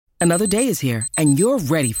Another day is here, and you're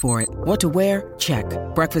ready for it. What to wear? Check.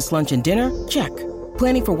 Breakfast, lunch, and dinner? Check.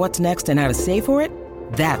 Planning for what's next and how to save for it?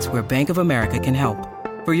 That's where Bank of America can help.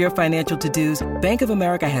 For your financial to-dos, Bank of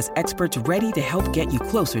America has experts ready to help get you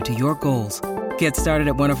closer to your goals. Get started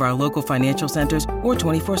at one of our local financial centers or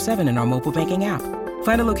 24/7 in our mobile banking app.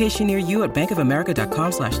 Find a location near you at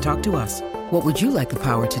bankofamerica.com/talktous. What would you like the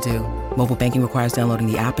power to do? Mobile banking requires downloading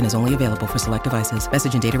the app and is only available for select devices.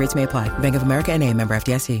 Message and data rates may apply. Bank of America N.A., member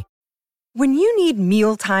FDIC. When you need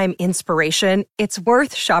mealtime inspiration, it's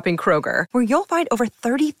worth shopping Kroger, where you'll find over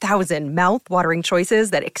 30,000 mouth-watering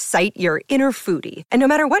choices that excite your inner foodie. And no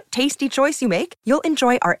matter what tasty choice you make, you'll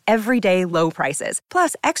enjoy our everyday low prices,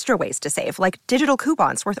 plus extra ways to save, like digital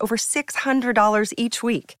coupons worth over $600 each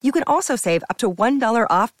week. You can also save up to $1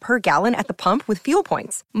 off per gallon at the pump with fuel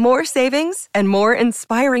points. More savings and more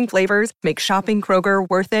inspiring flavors make shopping Kroger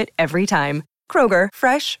worth it every time. Kroger,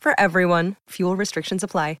 fresh for everyone. Fuel restrictions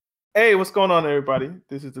apply. Hey, what's going on, everybody?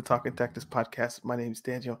 This is the Talking Tactics podcast. My name is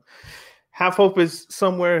Daniel. Half Hope is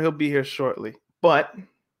somewhere. He'll be here shortly. But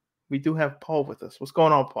we do have Paul with us. What's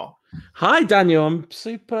going on, Paul? Hi, Daniel. I'm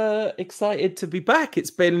super excited to be back.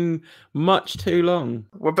 It's been much too long.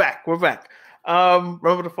 We're back.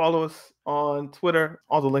 Remember to follow us on Twitter.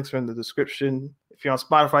 All the links are in the description. If you're on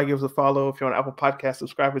Spotify, give us a follow. If you're on Apple Podcasts,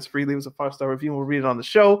 subscribe. It's free. Leave us a 5-star review. We'll read it on the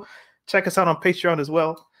show. Check us out on Patreon as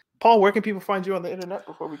well. Paul, where can people find you on the internet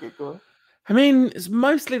before we get going? I mean, it's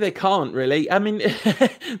mostly they can't really. I mean,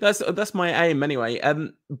 that's my aim anyway.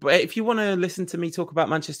 But if you want to listen to me talk about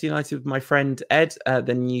Manchester United with my friend Ed,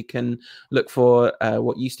 then you can look for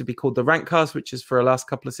what used to be called the Rantcast, which is for the last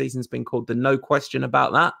couple of seasons been called the No Question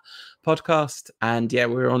About That podcast. And yeah,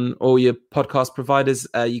 we're on all your podcast providers.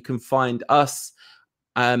 You can find us.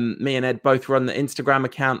 Me and Ed both run the Instagram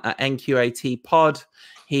account at NQAT Pod.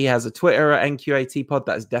 He has a Twitter at NQAT Pod.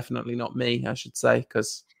 That is definitely not me, I should say,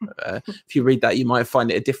 because if you read that, you might find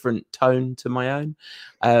it a different tone to my own.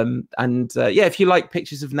 If you like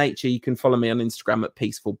pictures of nature, you can follow me on Instagram at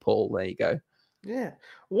Peaceful Paul. There you go. Yeah.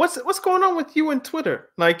 What's going on with you and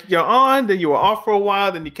Twitter? Like, you're on, then you were off for a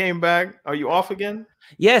while, then you came back. Are you off again?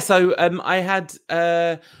 Yeah, so I had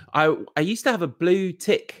I used to have a blue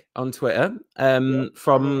tick on Twitter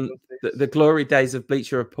from the glory days of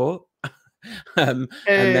Bleacher Report. And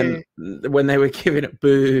then when they were giving it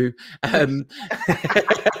boo,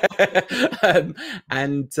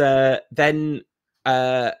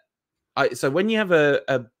 so when you have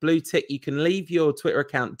a blue tick, you can leave your Twitter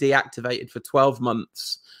account deactivated for 12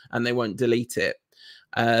 months and they won't delete it.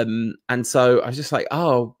 And so I was just like,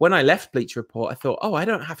 when I left Bleacher Report, I thought, I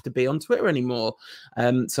don't have to be on Twitter anymore.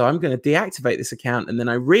 So I'm going to deactivate this account. And then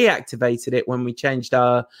I reactivated it when we changed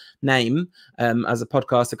our name as a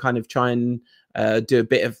podcast to kind of try and do a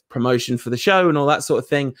bit of promotion for the show and all that sort of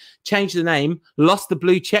thing. Changed the name, lost the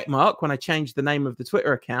blue check mark when I changed the name of the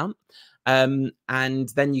Twitter account. And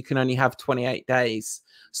then you can only have 28 days.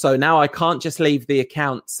 So now I can't just leave the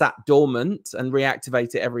account sat dormant and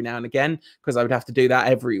reactivate it every now and again, because I would have to do that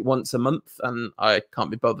every once a month. And I can't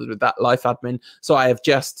be bothered with that life admin. So I have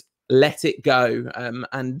just let it go.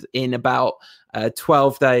 And in about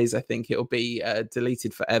 12 days, I think it'll be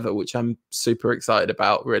deleted forever, which I'm super excited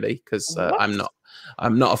about, really, because I'm not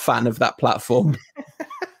a fan of that platform.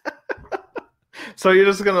 So you're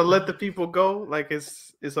just going to let the people go? Like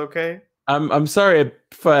it's okay? I'm sorry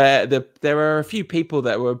for there are a few people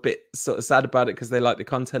that were a bit sort of sad about it because they like the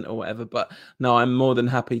content or whatever, but no, I'm more than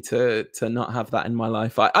happy to not have that in my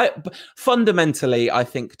life. I fundamentally, I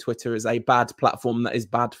think Twitter is a bad platform that is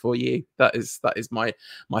bad for you. That is my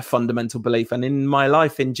fundamental belief. And in my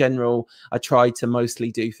life in general, I try to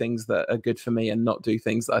mostly do things that are good for me and not do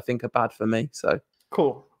things that I think are bad for me. So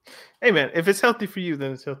cool. Hey man, if it's healthy for you,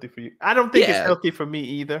 then it's healthy for you. I don't think it's healthy for me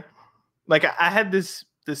either. Like I had this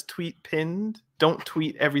tweet pinned: don't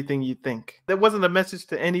tweet everything you think. There wasn't a message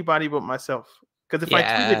to anybody but myself. Because if I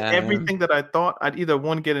tweeted everything that I thought, I'd either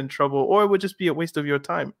get in trouble or it would just be a waste of your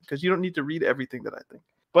time, because you don't need to read everything that I think.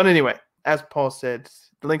 But anyway, as Paul said,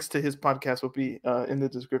 the links to his podcast will be in the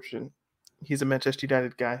description. He's a Manchester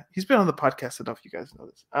United guy. He's been on the podcast enough. You guys know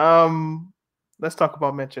this. Let's talk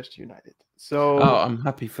about Manchester United. So, I'm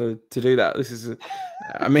happy to do that. This is,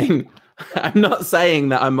 I mean, I'm not saying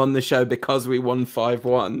that I'm on the show because we won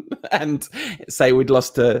 5-1 and say we'd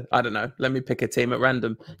lost to, I don't know, let me pick a team at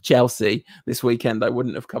random, Chelsea this weekend. I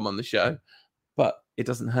wouldn't have come on the show, but it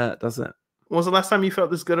doesn't hurt, does it? When was the last time you felt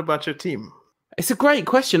this good about your team? It's a great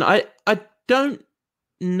question. I don't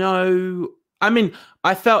know. I mean,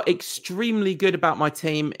 I felt extremely good about my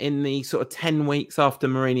team in the sort of 10 weeks after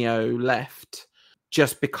Mourinho left,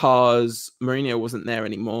 just because Mourinho wasn't there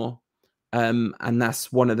anymore. And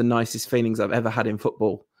that's one of the nicest feelings I've ever had in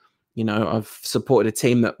football. I've supported a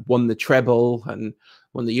team that won the treble and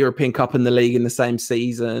won the European Cup and the league in the same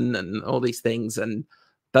season and all these things. And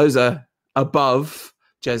those are above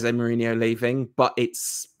Jose Mourinho leaving, but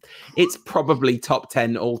it's probably top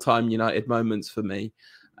 10 all-time United moments for me.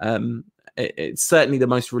 It's certainly the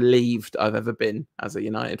most relieved I've ever been as a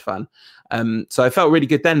United fan. So I felt really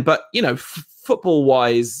good then. But,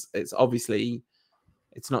 football-wise, it's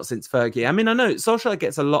not since Fergie. I mean, I know Solskjaer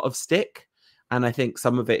gets a lot of stick, and I think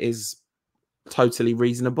some of it is totally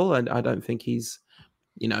reasonable. And I don't think he's,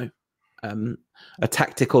 a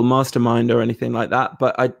tactical mastermind or anything like that.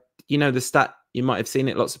 But the stat, you might have seen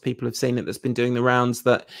it, lots of people have seen it, that's been doing the rounds,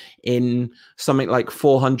 that in something like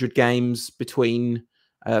 400 games between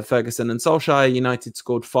Ferguson and Solskjaer, United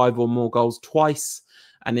scored 5 or more goals twice.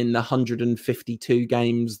 And in the 152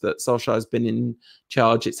 games that Solskjaer has been in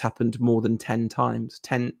charge, it's happened more than 10 times.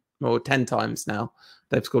 10 times now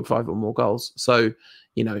they've scored 5 or more goals. So,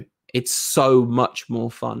 it's so much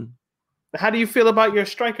more fun. How do you feel about your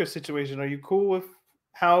striker situation? Are you cool with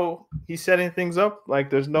how he's setting things up? Like,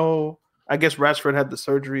 there's no... I guess Rashford had the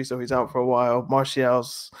surgery, so he's out for a while.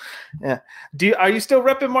 Martial's... Yeah. Are you still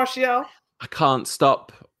repping Martial? I can't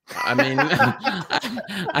stop. I mean,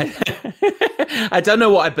 I don't know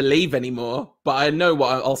what I believe anymore, but I know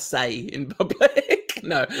what I'll say in public.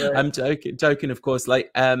 No, right. I'm joking, of course. Like,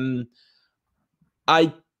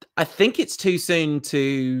 I think it's too soon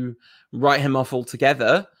to write him off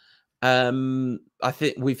altogether. I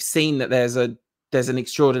think we've seen that there's an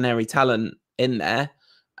extraordinary talent in there.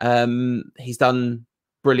 He's done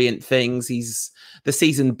brilliant things. The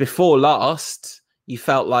season before last, you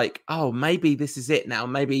felt like, oh, maybe this is it now.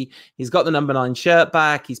 Maybe he's got the number 9 shirt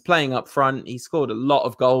back. He's playing up front. He scored a lot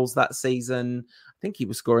of goals that season. I think he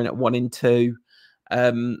was scoring at 1 and 2.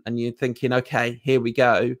 And you're thinking, okay, here we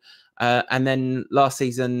go. And then last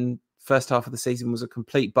season, first half of the season was a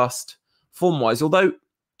complete bust form-wise. Although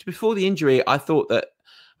before the injury, I thought that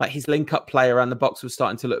his link-up play around the box was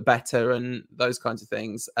starting to look better and those kinds of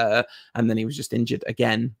things. And then he was just injured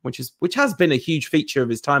again, which has been a huge feature of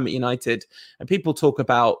his time at United. And people talk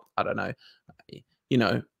about, I don't know,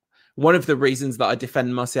 one of the reasons that I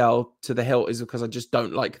defend Martial to the hilt is because I just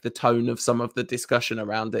don't like the tone of some of the discussion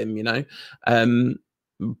around him,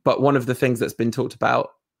 But one of the things that's been talked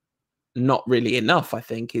about, not really enough, I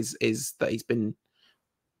think, is that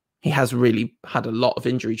he has really had a lot of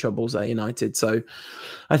injury troubles at United. So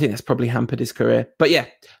I think that's probably hampered his career. But yeah,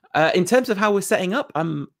 in terms of how we're setting up,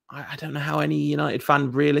 I don't know how any United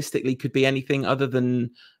fan realistically could be anything other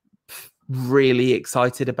than really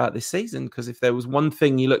excited about this season. Because if there was one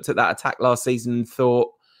thing you looked at that attack last season and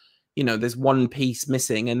thought, there's one piece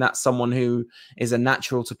missing, and that's someone who is a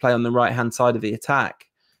natural to play on the right-hand side of the attack.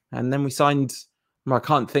 And then we signed, I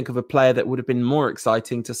can't think of a player that would have been more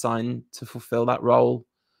exciting to sign to fulfill that role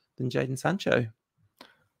than Jadon Sancho.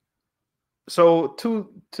 So to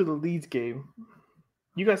the Leeds game,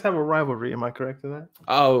 you guys have a rivalry, am I correct in that?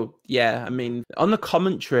 Oh, yeah. I mean, on the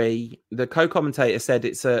commentary, the co-commentator said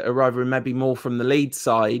it's a rivalry maybe more from the Leeds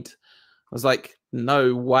side. I was like,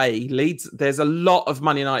 no way. Leeds, there's a lot of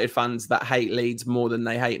Man United fans that hate Leeds more than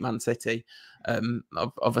they hate Man City.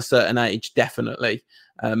 Of a certain age, definitely.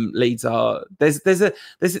 Leeds are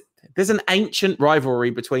there's an ancient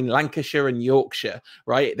rivalry between Lancashire and Yorkshire,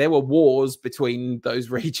 right? There were wars between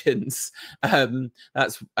those regions.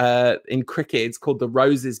 That's in cricket, it's called the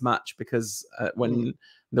Roses match because when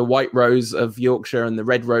the white rose of Yorkshire and the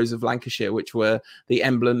red rose of Lancashire, which were the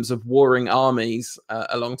emblems of warring armies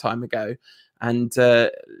a long time ago. And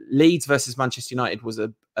Leeds versus Manchester United was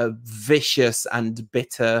a vicious and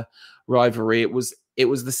bitter rivalry. It was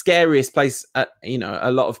the scariest place. A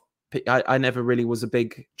lot of I never really was a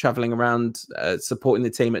big traveling around supporting the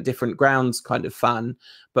team at different grounds kind of fan,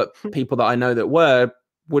 but people that I know that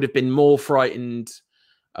would have been more frightened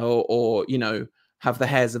or have the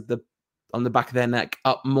hairs on the back of their neck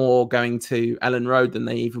up more going to Ellen Road than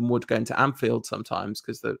they even would going to Anfield sometimes,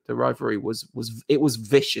 because the rivalry was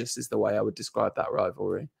vicious is the way I would describe that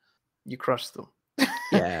rivalry. You crushed them.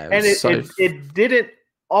 Yeah. And it didn't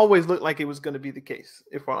always look like it was going to be the case,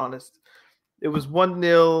 if we're honest. It was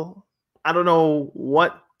 1-0. I don't know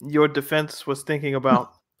what your defense was thinking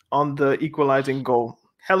about on the equalizing goal.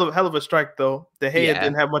 Hell of a strike, though. De Gea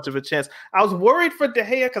didn't have much of a chance. I was worried for De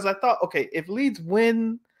Gea because I thought, okay, if Leeds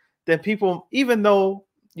win, then people, even though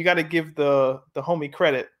you got to give the homie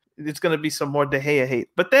credit, it's going to be some more De Gea hate.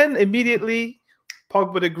 But then immediately,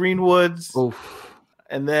 Pogba to Greenwoods. Oof.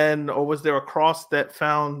 And then, or was there a cross that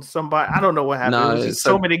found somebody? I don't know what happened. No, it was just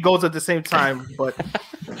so many goals at the same time. But,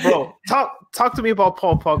 bro, talk to me about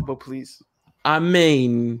Paul Pogba, please. I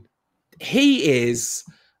mean, he is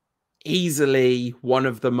easily one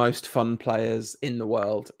of the most fun players in the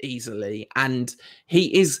world, easily. And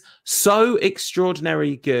he is so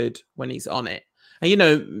extraordinarily good when he's on it.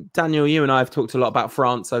 And, Daniel, you and I have talked a lot about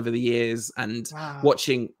France over the years, and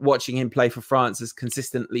watching him play for France has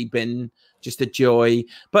consistently been just a joy.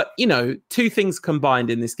 But, two things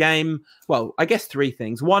combined in this game. Well, I guess three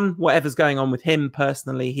things. One, whatever's going on with him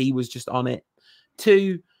personally, he was just on it.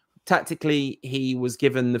 Two, tactically, he was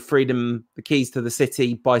given the freedom, the keys to the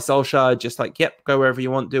city by Solskjaer, just like, yep, go wherever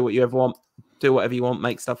you want, do what you ever want, do whatever you want,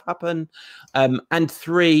 make stuff happen. And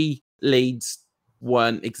three, Leeds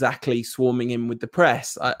weren't exactly swarming him with the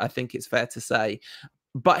press, I think it's fair to say.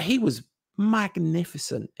 But he was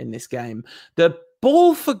magnificent in this game. The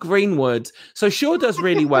ball for Greenwood. So Shaw does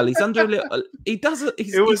really well. He's under a little. He does.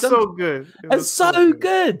 It was so good. It's so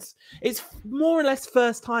good. It's more or less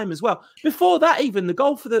first time as well. Before that, even the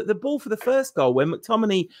goal for the ball for the first goal, when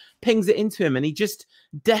McTominay pings it into him and he just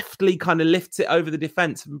deftly kind of lifts it over the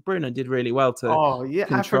defense. And Bruno did really well to. Oh yeah,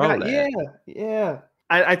 control I forgot. it. Yeah.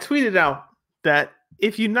 I tweeted out that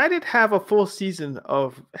if United have a full season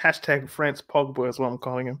of #France Pogba, is what I'm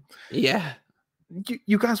calling him. Yeah,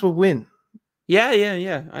 you guys will win. Yeah.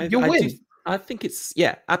 You'll win. I think it's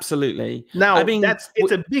absolutely. Now, I mean,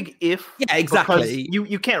 it's a big if. Yeah, exactly.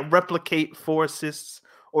 You can't replicate 4 assists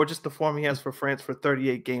or just the form he has for France for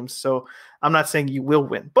 38 games. So I'm not saying you will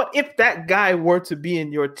win. But if that guy were to be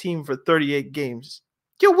in your team for 38 games,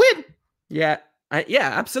 you'll win. Yeah.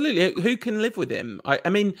 Absolutely. Who can live with him? I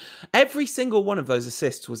mean, every single one of those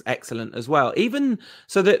assists was excellent as well. Even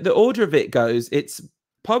so, the order of it goes: it's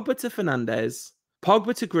Pogba to Fernandes,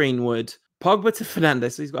 Pogba to Greenwood, Pogba to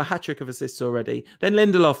Fernandes. So he's got a hat trick of assists already. Then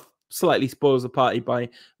Lindelof slightly spoils the party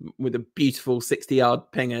with a beautiful 60-yard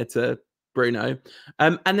pinger to Bruno,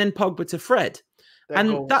 and then Pogba to Fred.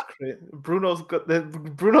 Bruno's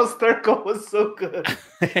third goal was so good.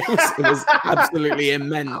 it was absolutely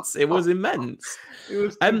immense. It was immense. It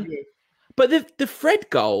was too good. But the Fred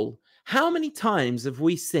goal, how many times have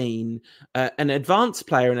we seen an advanced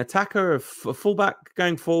player, an attacker, a fullback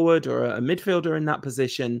going forward, or a midfielder in that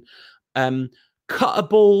position, cut a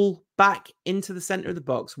ball back into the center of the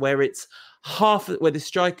box where it's where the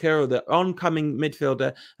striker or the oncoming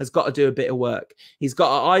midfielder has got to do a bit of work. He's got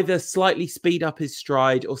to either slightly speed up his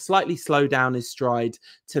stride or slightly slow down his stride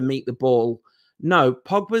to meet the ball. No,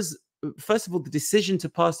 Pogba's, first of all, the decision to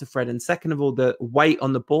pass to Fred, and second of all, the weight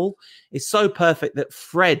on the ball is so perfect that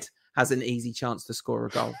Fred has an easy chance to score a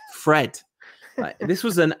goal. Fred. This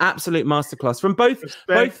was an absolute masterclass from both.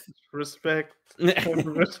 Respect.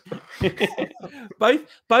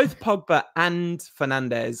 both Pogba and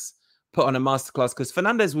Fernandes put on a masterclass, because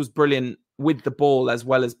Fernandes was brilliant with the ball as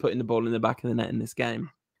well as putting the ball in the back of the net in this game.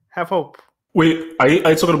 Have hope. Wait, are you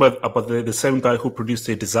talking about the same guy who produced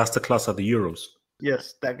a disaster class at the Euros?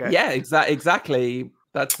 Yes, that guy. Yeah, exactly.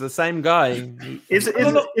 That's the same guy.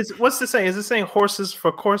 What's the saying? Is it saying horses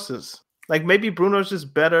for courses? Like maybe Bruno's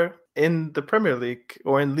just better in the Premier League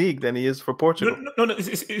or in league than he is for Portugal. No.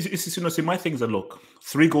 It's see, my thing is that, look,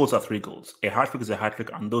 3 goals are 3 goals. A hat-trick is a hat-trick,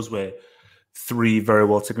 and those were 3 very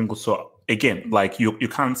well taken goals. So again, like you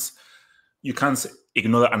can't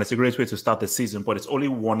ignore that, and it's a great way to start the season. But it's only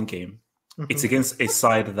 1 game. Mm-hmm. It's against a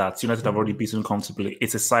side that United have already beaten comfortably.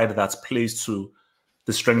 It's a side that plays to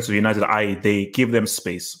the strengths of United. They give them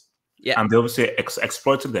space, and they obviously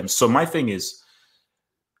exploited them. So my thing is,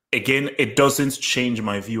 again, it doesn't change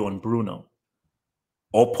my view on Bruno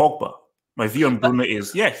or Pogba. My view on Bruno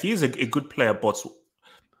is, he is a good player, but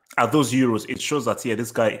at those Euros, it shows that,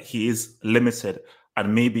 this guy, he is limited,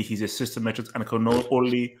 and maybe he's a system metric and can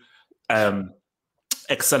only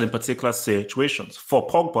excel in particular situations. For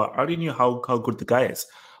Pogba, I already knew how good the guy is.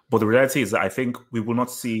 But the reality is that I think we will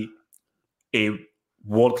not see a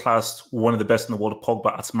world-class, one of the best in the world,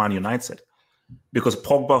 Pogba at Man United, because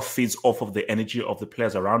Pogba feeds off of the energy of the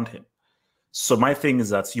players around him. So my thing is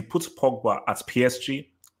that you put Pogba at PSG,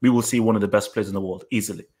 we will see one of the best players in the world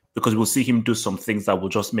easily, because we'll see him do some things that will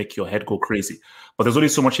just make your head go crazy. But there's only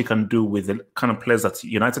so much he can do with the kind of players that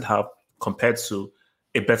United have compared to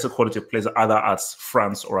a better quality of players either at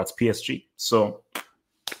France or at PSG. So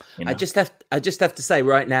I just have to say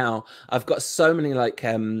right now, I've got so many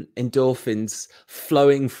endorphins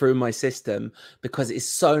flowing through my system, because it's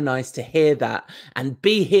so nice to hear that and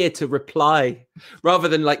be here to reply rather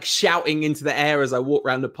than shouting into the air as I walk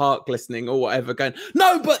around the park listening or whatever, going,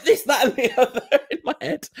 no, but this, that, and the other in my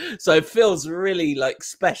head. So it feels really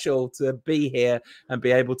special to be here and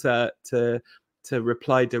be able to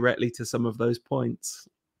reply directly to some of those points.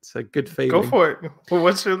 So good feeling. Go for it. Well,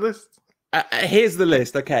 what's your list? Here's the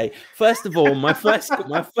list. Okay, first of all, my first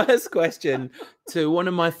question to one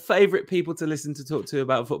of my favorite people to listen to talk to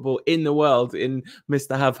about football in the world, in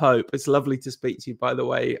Mr. Have Hope. It's lovely to speak to you, by the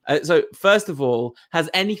way. So, first of all, has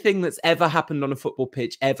anything that's ever happened on a football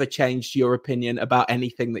pitch ever changed your opinion about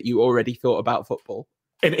anything that you already thought about football?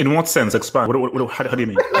 In what sense? Expand. How do you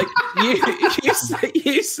mean? Like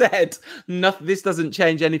you said, nothing. This doesn't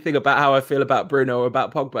change anything about how I feel about Bruno or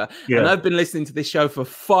about Pogba. Yeah. And I've been listening to this show for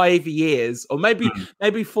 5 years, or maybe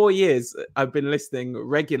 4 years. I've been listening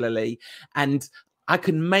regularly, and I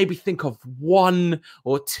can maybe think of 1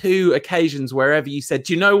 or 2 occasions wherever you said,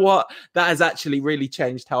 "Do you know what? That has actually really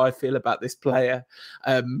changed how I feel about this player."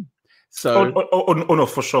 So, no,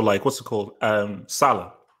 for sure. Like, what's it called?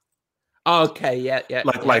 Salah. Okay, yeah.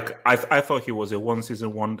 I thought he was a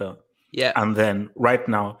one-season wonder. Yeah. And then right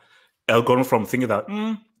now, gone from thinking that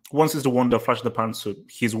one season wonder, flash in the pan, so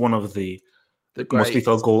he's one of the most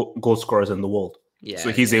lethal goal scorers in the world. Yeah.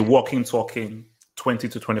 So he's a walking, talking 20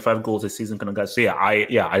 to 25 goals a season kind of guy. So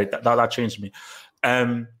that changed me.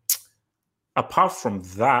 Apart from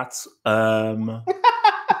that,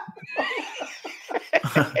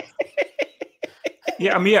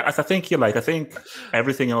 yeah, I mean, I think I think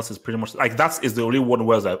everything else is pretty much like that is the only one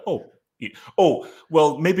where I was like,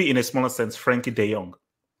 well, maybe in a smaller sense, Frankie De Jong.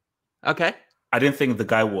 Okay. I didn't think the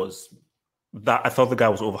guy was that. I thought the guy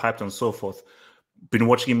was overhyped and so forth. Been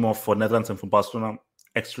watching him more for Netherlands and for Barcelona.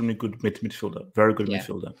 Extremely good midfielder, very good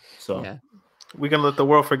midfielder. So we're gonna let the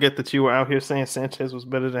world forget that you were out here saying Sanchez was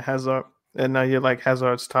better than Hazard, and now you're like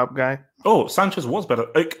Hazard's top guy. Oh, Sanchez was better.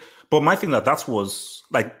 But my thing that was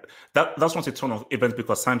like. That's not a turn of events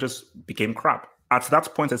because Sanchez became crap. At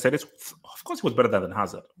that point, I said it. Of course, he was better than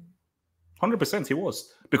Hazard. 100% he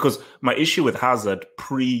was. Because my issue with Hazard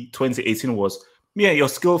pre-2018 was, you're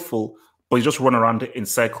skillful, but you just run around in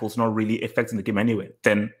circles, not really affecting the game anyway.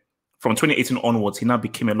 Then from 2018 onwards, he now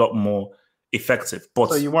became a lot more effective. But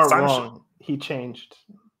so you weren't wrong. He changed.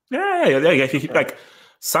 Yeah. Like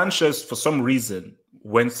Sanchez, for some reason,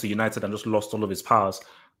 went to United and just lost all of his powers.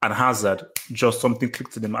 And Hazard, just something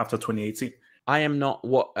clicked in him after 2018. I am not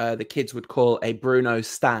what the kids would call a Bruno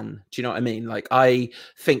stan. Do you know what I mean? Like, I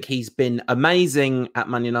think he's been amazing at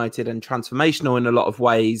Man United and transformational in a lot of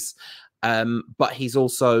ways. But he's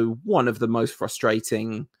also one of the most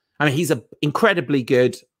frustrating. I mean, he's incredibly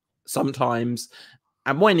good sometimes.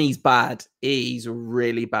 And when he's bad, he's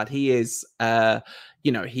really bad. He is,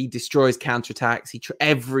 he destroys counterattacks.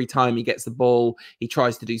 Every time he gets the ball, he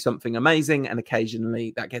tries to do something amazing. And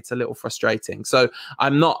occasionally that gets a little frustrating. So I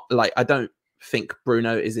don't think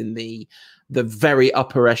Bruno is in the very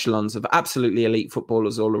upper echelons of absolutely elite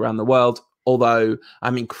footballers all around the world. Although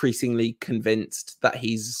I'm increasingly convinced that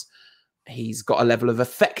he's got a level of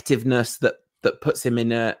effectiveness that puts him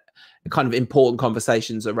in a kind of important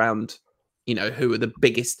conversations around, who are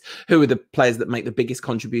the players that make the biggest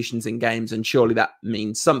contributions in games, and surely that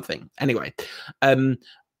means something. Anyway,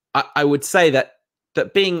 I would say that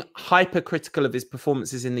being hypercritical of his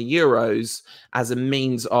performances in the Euros as a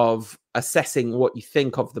means of assessing what you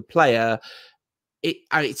think of the player,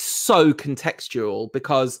 it's so contextual,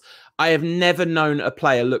 because I have never known a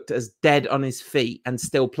player looked as dead on his feet and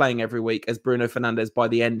still playing every week as Bruno Fernandes by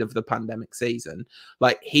the end of the pandemic season.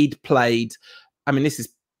 Like, he'd played, I mean, this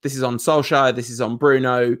is on Solskjaer, this is on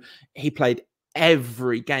Bruno. He played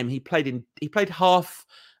every game. He played halves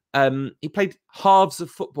of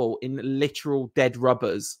football in literal dead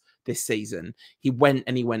rubbers this season. He went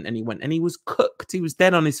and he went and he went, and he was cooked. He was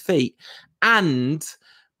dead on his feet. And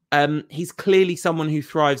he's clearly someone who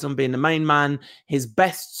thrives on being the main man. His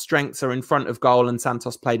best strengths are in front of goal, and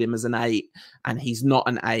Santos played him as an 8, and he's not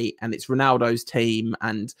an 8, and it's Ronaldo's team.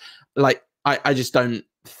 And I just don't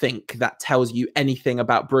think that tells you anything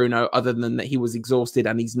about Bruno other than that he was exhausted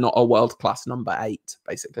and he's not a world-class number 8,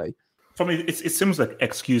 basically. For me, it seems like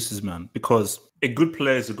excuses, man, because a good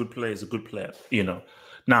player is a good player is a good player,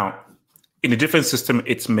 Now, in a different system,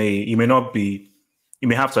 you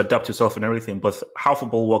may have to adapt yourself and everything, but how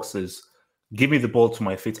football works is, give me the ball to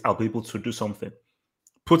my feet, I'll be able to do something.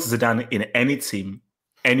 Put Zidane in any team,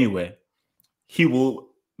 anywhere, he will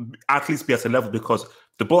at least be at a level, because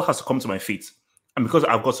the ball has to come to my feet. And because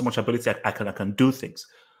I've got so much ability, I can do things.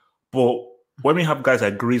 But when we have guys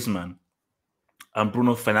like Griezmann and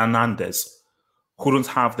Bruno Fernandes, who don't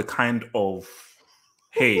have the kind of,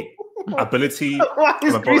 ability. Why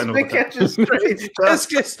is Griezmann catching straight?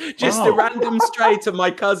 just a random stray to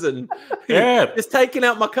my cousin. Yeah. Just taking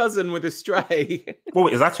out my cousin with a stray.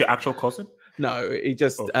 Wait, is that your actual cousin? No, he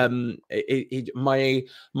just my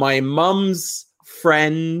mum's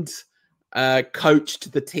friend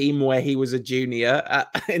coached the team where he was a junior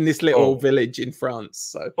in this little village in France.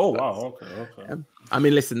 So, wow, okay. I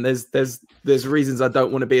mean, listen, there's reasons I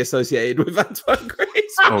don't want to be associated with Antoine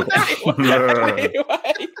Griezmann.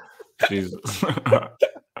 Anyway. Jesus.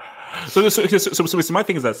 So my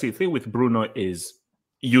thing is that the thing with Bruno is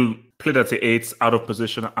you played at the 8 out of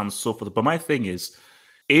position and so forth. But my thing is,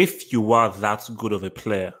 if you are that good of a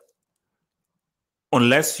player,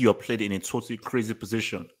 unless you're played in a totally crazy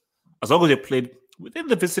position, as long as you're played within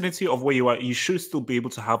the vicinity of where you are, you should still be able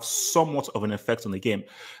to have somewhat of an effect on the game.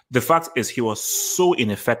 The fact is, he was so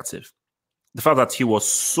ineffective. The fact that he was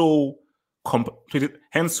so completed,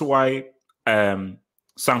 hence why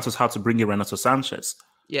Santos had to bring in Renato Sanchez.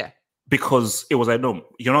 Yeah. Because it was like, no,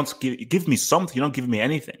 you're not give me something, you're not giving me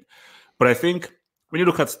anything. But I think when you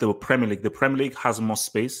look at the Premier League has more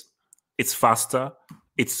space, it's faster,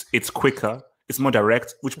 it's quicker, it's more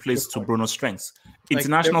direct, which plays to Bruno's strengths.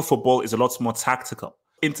 International football is a lot more tactical.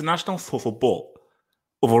 International football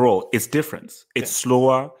overall is different. It's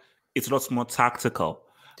slower, it's a lot more tactical.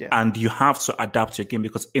 Yeah. And you have to adapt your game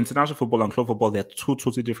because international football and club football, they're two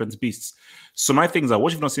totally different beasts. So my thing is that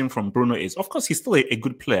what you've not seen from Bruno is, of course, he's still a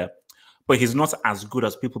good player, but he's not as good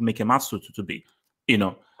as people make him out to be, you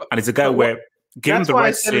know. And it's a guy where, given the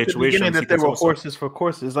right situation, that there were horses for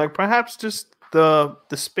courses. Like perhaps just the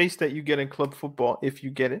space that you get in club football, if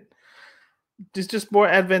you get it, is just more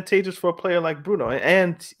advantageous for a player like Bruno,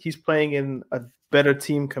 and he's playing in a better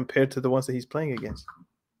team compared to the ones that he's playing against.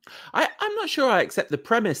 I'm not sure I accept the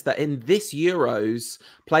premise that in this Euros,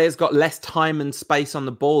 players got less time and space on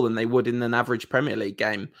the ball than they would in an average Premier League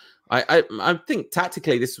game. I think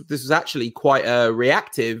tactically this was actually quite a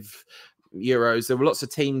reactive Euros. There were lots of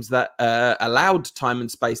teams that allowed time and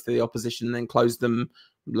space to the opposition and then closed them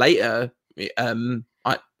later. I don't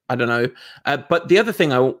know. But the other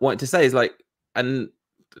thing I wanted to say is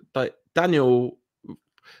Daniel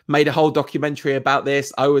made a whole documentary about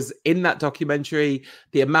this. I was in that documentary.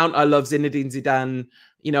 The amount I love Zinedine Zidane,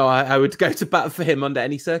 you know, I would go to bat for him under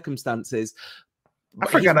any circumstances. I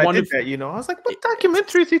forgot I did that, you know. I was like, what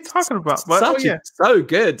documentary is he talking about? But, so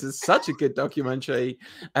good. It's such a good documentary.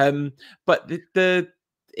 But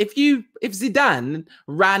if Zidane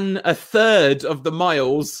ran a third of the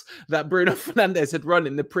miles that Bruno Fernandes had run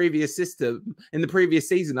in the previous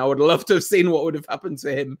season, I would love to have seen what would have happened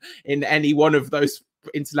to him in any one of those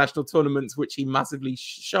international tournaments which he massively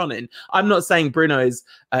shone in. I'm not saying Bruno is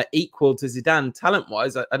equal to Zidane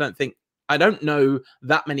talent-wise. I don't know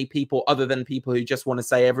that many people other than people who just want to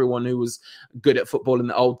say everyone who was good at football in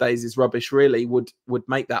the old days is rubbish, really, would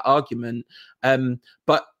make that argument.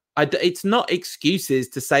 But it's not excuses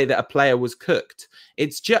to say that a player was cooked.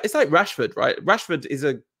 It's like Rashford, right? Rashford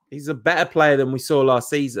he's a better player than we saw last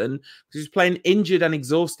season because he was playing injured and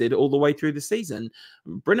exhausted all the way through the season.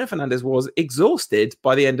 Bruno Fernandes was exhausted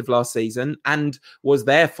by the end of last season and was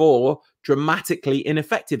therefore dramatically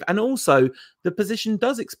ineffective. And also, the position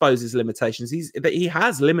does expose his limitations. He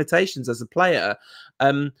has limitations as a player.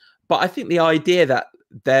 But I think the idea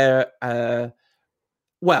that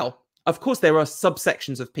of course, there are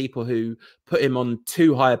subsections of people who put him on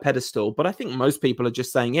too high a pedestal, but I think most people are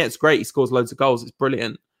just saying, yeah, it's great. He scores loads of goals. It's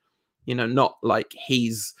brilliant. You know, not like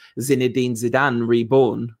he's Zinedine Zidane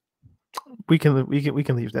reborn. We can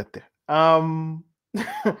leave that there.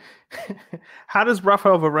 How does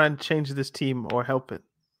Rafael Varane change this team or help it?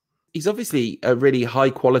 He's obviously a really high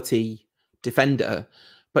quality defender,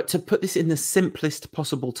 but to put this in the simplest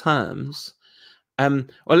possible terms,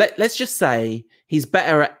 let's just say he's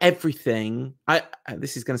better at everything.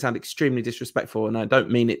 This is going to sound extremely disrespectful, and I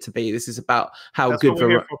don't mean it to be. This is about how good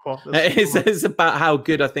Varane. It's about how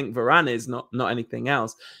good I think Varane is, not anything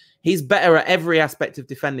else. He's better at every aspect of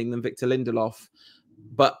defending than Victor Lindelof,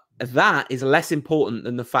 but that is less important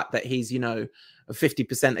than the fact that he's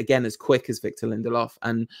 50% again as quick as Victor Lindelof.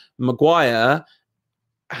 And Maguire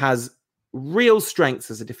has real strengths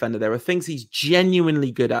as a defender. There are things he's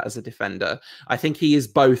genuinely good at as a defender. I think he is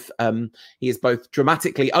both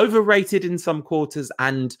dramatically overrated in some quarters,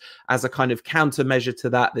 and as a kind of countermeasure to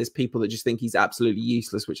that, there's people that just think he's absolutely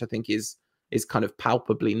useless, which I think is kind of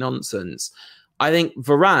palpably nonsense. I think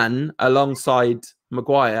Varane alongside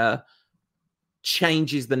Maguire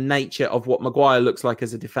changes the nature of what Maguire looks like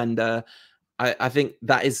as a defender. I think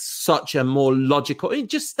that is such a more logical, it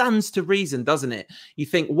just stands to reason, doesn't it? You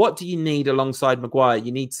think, what do you need alongside Maguire?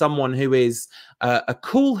 You need someone who is a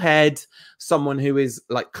cool head, someone who is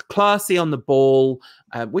like classy on the ball,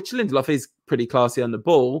 which Lindelof is pretty classy on the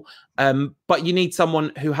ball, but you need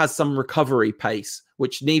someone who has some recovery pace,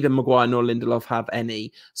 which neither Maguire nor Lindelof have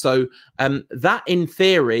any. So that, in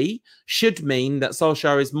theory, should mean that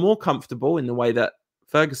Solskjaer is more comfortable in the way that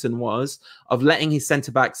Ferguson was, of letting his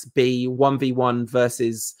centre-backs be 1v1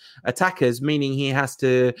 versus attackers, meaning he has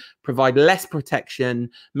to provide less protection,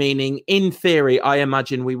 meaning, in theory, I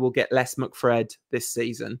imagine we will get less McFred this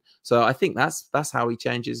season. So I think that's how he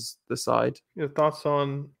changes the side. Your thoughts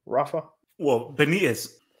on Rafa? Well,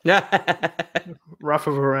 Benitez. Yeah. Rafa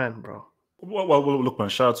Varane, bro. Well, look, man,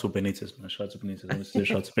 shout out to Benitez, man. Shout out to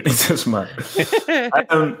Benitez, man.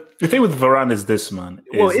 The thing with Varane is this, man.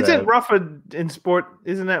 Isn't Rafa in sport?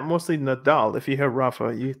 Isn't that mostly Nadal? If you hear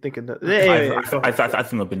Rafa, you think of that. I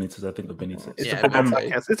think of Benitez. It's a football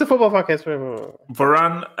podcast. It's a football podcast.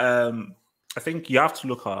 Varane, I think you have to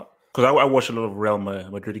look at, because I watched a lot of Real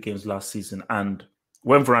Madrid games last season, and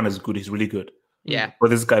when Varane is good, he's really good. Yeah. But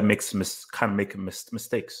this guy can make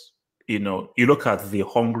mistakes. You know, you look at the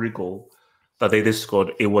Hungary goal that they just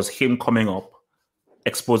scored, it was him coming up,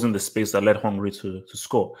 exposing the space that led Hungary to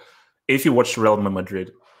score. If you watch Real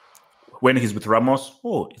Madrid, when he's with Ramos,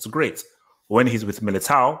 it's great. When he's with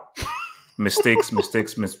Militao, mistakes.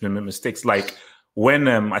 Like when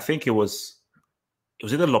I think it was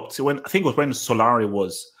either when Solari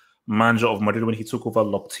was manager of Madrid, when he took over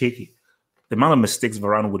Lopetegui, the amount of mistakes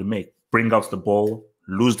Varane would make, bring out the ball,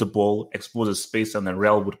 lose the ball, expose the space, and then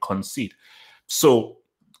Real would concede. So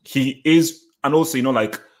he is. And also, you know,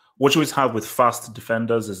 like what you always have with fast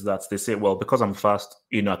defenders is that they say, well, because I'm fast,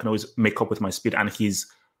 you know, I can always make up with my speed. And he's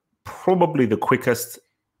probably the quickest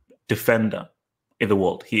defender in the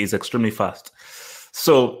world. He is extremely fast.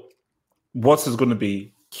 So what is going to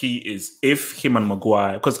be key is if him and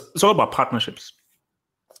Maguire, because it's all about partnerships.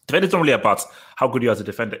 Defending is not really about how good you are as a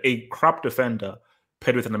defender. A crap defender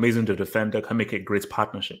paired with an amazing defender can make a great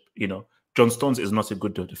partnership. You know, John Stones is not a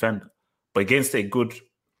good defender, but against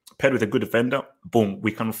paired with a good defender, boom,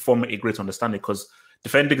 we can form a great understanding, because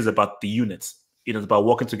defending is about the units. You know, it's about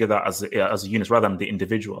working together as a unit rather than the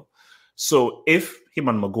individual. So if him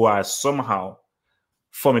and Maguire somehow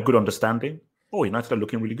form a good understanding, United are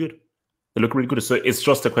looking really good. They look really good. So it's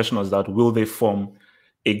just a question of that, will they form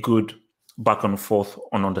a good back and forth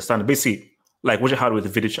on understanding? Basically, like what you had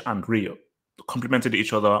with Vidic and Rio, complemented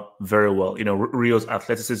each other very well. You know, Rio's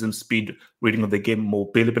athleticism, speed, reading of the game,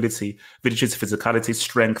 mobility, Vidic's physicality,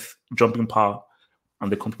 strength, jumping power,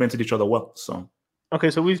 and they complemented each other well. So,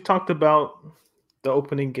 okay, so we've talked about the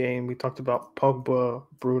opening game. We talked about Pogba,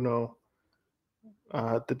 Bruno,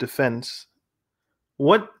 the defense.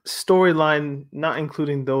 What storyline, not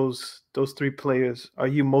including those three players, are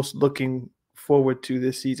you most looking forward to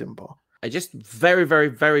this season, Paul? I just very, very,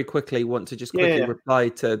 very quickly want to just quickly reply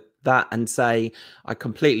to that and say I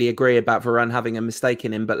completely agree about Varane having a mistake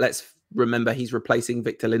in him, but let's remember he's replacing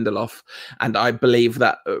Victor Lindelof, and I believe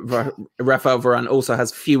that Rafael Varane also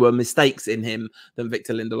has fewer mistakes in him than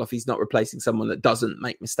Victor Lindelof. He's not replacing someone that doesn't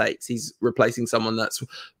make mistakes. He's replacing someone that's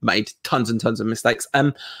made tons and tons of mistakes.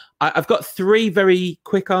 I've got three very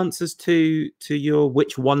quick answers to your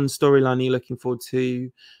which one storyline are you looking forward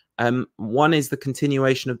to. One is the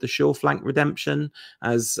continuation of the Shaw flank redemption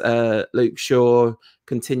as Luke Shaw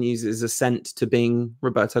continues his ascent to being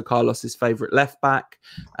Roberto Carlos's favourite left back.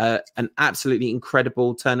 An absolutely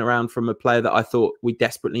incredible turnaround from a player that I thought we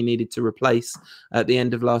desperately needed to replace at the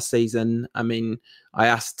end of last season. I mean, I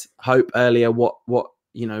asked Hope earlier what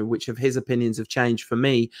which of his opinions have changed. For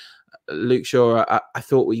me, Luke Shaw, I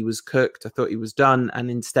thought he was cooked. I thought he was done,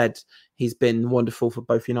 and instead he's been wonderful for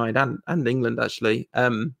both United and England, actually.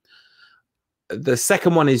 The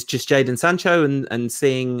second one is just Jadon Sancho and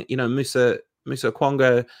seeing, Musa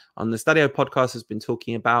Okwonga on the Stadio podcast has been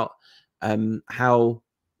talking about how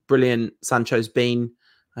brilliant Sancho's been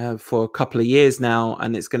for a couple of years now,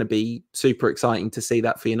 and it's going to be super exciting to see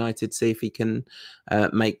that for United, see if he can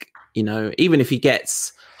make, even if he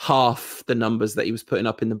gets half the numbers that he was putting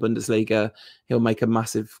up in the Bundesliga, he'll make a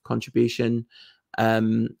massive contribution.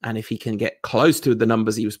 And if he can get close to the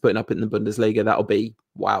numbers he was putting up in the Bundesliga, that'll be,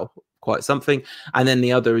 wow, quite something. And then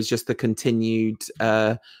the other is just the continued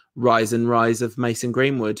rise of Mason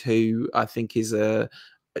Greenwood, who I think is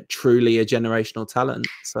truly a generational talent.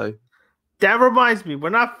 So that reminds me, we're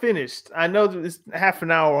not finished. I know it's half an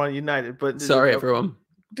hour on United, but sorry, everyone.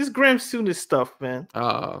 This Graham Souness stuff, man.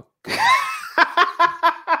 Oh,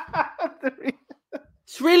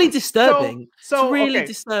 it's really disturbing. It's really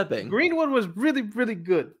disturbing. Greenwood was really, really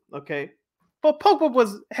good. Okay. But Pogba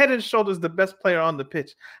was head and shoulders the best player on the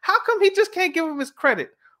pitch. How come he just can't give him his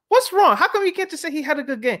credit? What's wrong? How come he can't just say he had a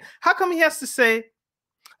good game? How come he has to say,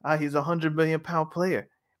 he's a £100 million player?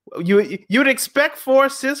 You'd expect 4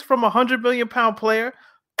 assists from a £100 million player?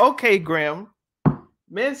 Okay, Graham.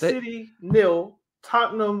 Man City 0,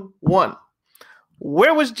 Tottenham 1.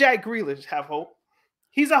 Where was Jack Grealish, have hope?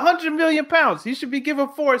 He's £100 million. He should be given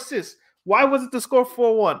 4 assists. Why was it the score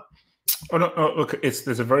 4-1? Oh no! Look,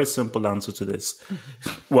 there's a very simple answer to this.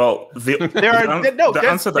 Well, the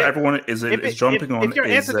answer that everyone is jumping on. If your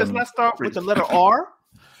answer does not start with the letter R,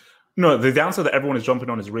 no, the answer that everyone is jumping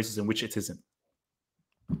on is racism, which it isn't.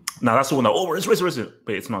 Now that's the one that it's racism,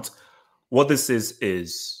 but it's not. What this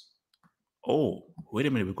is wait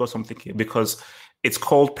a minute, we've got something here because it's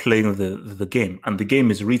called playing the game, and the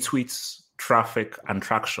game is retweets, traffic, and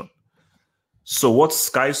traction. So what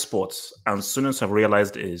Sky Sports and students have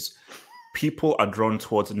realized is people are drawn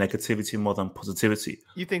towards negativity more than positivity.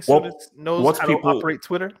 You think students knows how to operate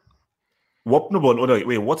Twitter? What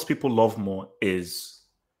people love more is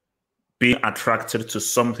being attracted to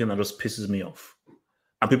something that just pisses me off.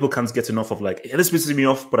 And people can't get enough of like, hey, this pisses me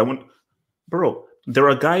off, but I want... Bro, there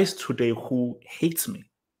are guys today who hate me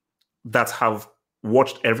that have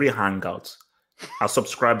watched every hangout, are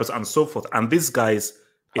subscribers and so forth. And these guys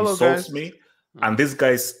insult me. And these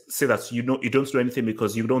guys say that you don't do anything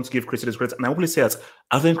because you don't give Cristiano credit. And I only say that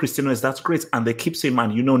I think Cristiano is that great. And they keep saying,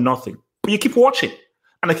 man, you know nothing. But you keep watching.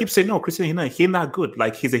 And I keep saying, no, Cristiano, he's not good.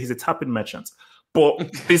 Like he's a tapping merchant. But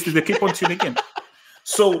they keep on tuning in.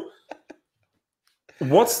 So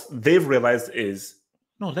what they've realized is,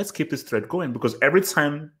 no, let's keep this thread going. Because every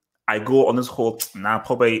time I go on this whole,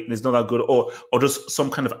 Pogba is not that good, or just some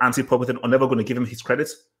kind of anti-Pogba thing, I'm never going to give him his credit.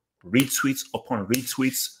 Retweets upon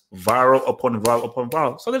retweets, viral upon viral upon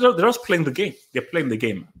viral. So they're just playing the game. They're playing the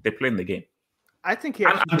game. I think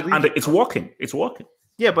and it's working. It's working.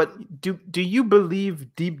 Yeah, but do you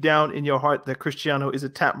believe deep down in your heart that Cristiano is a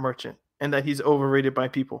tap merchant and that he's overrated by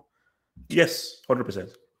people? Yes,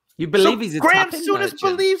 100%. You believe he's a Graham tapping Souness merchant?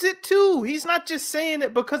 Believes it too. He's not just saying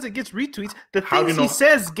it because it gets retweets. The things he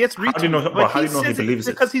says gets retweets. How do you know he believes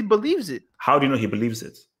it? Because he believes it. How do you know he believes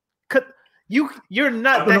it? You're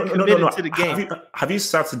not committed to the game. Have you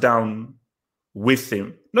sat down with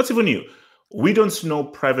him? Not even you. We don't know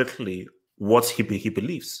privately what he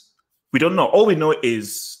believes. We don't know. All we know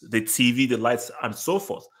is the TV, the lights, and so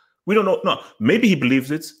forth. We don't know. No, maybe he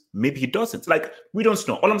believes it. Maybe he doesn't. Like, we don't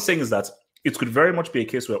know. All I'm saying is that it could very much be a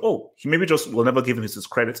case where, he maybe just will never give him his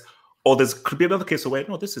credit. Or there could be another case where,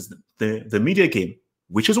 no, this is the media game,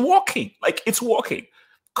 which is working. Like, it's working.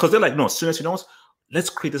 Because they're like, no, soon as you know what? Let's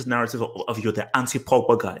create this narrative of you're the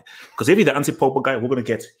anti-Pogba guy. Because if you're the anti-Pogba guy, we're going to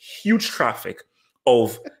get huge traffic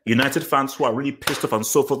of United fans who are really pissed off and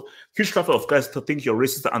so forth. Huge traffic of guys to think you're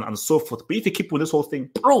racist and so forth. But if you keep with this whole thing,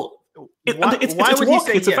 bro,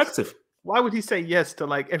 it's effective. Why would he say yes to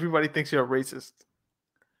like everybody thinks you're a racist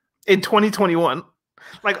in 2021?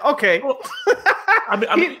 Like, okay,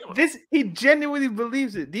 he genuinely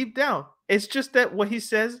believes it deep down. It's just that what he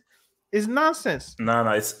says is nonsense. No,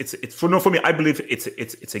 it's for me. I believe it's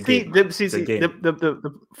a game.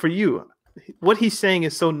 For you, what he's saying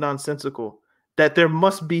is so nonsensical that there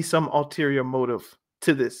must be some ulterior motive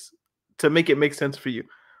to this to make it make sense for you.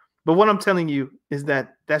 But what I'm telling you is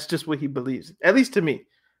that that's just what he believes, at least to me.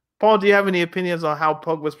 Paul, do you have any opinions on how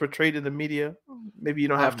Pogba was portrayed in the media? Maybe you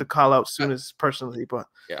don't have to call out Souness personally, but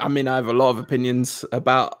I mean, I have a lot of opinions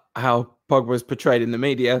about how Pogba was portrayed in the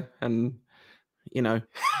media, and you know.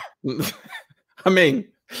 I mean,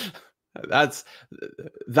 that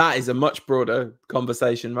is a much broader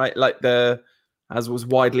conversation, right? Like as was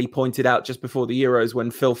widely pointed out just before the Euros,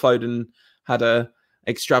 when Phil Foden had a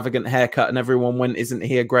extravagant haircut and everyone went, "Isn't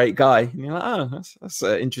he a great guy?" And you're like, "Oh, that's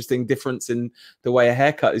an interesting difference in the way a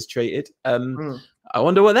haircut is treated." I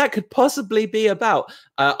wonder what that could possibly be about.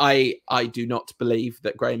 I do not believe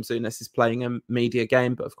that Graham Souness is playing a media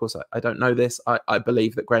game, but of course I don't know this. I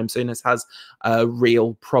believe that Graham Souness has a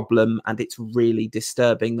real problem, and it's really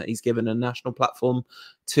disturbing that he's given a national platform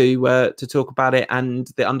to talk about it. And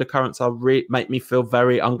the undercurrents make me feel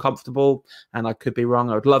very uncomfortable. And I could be wrong.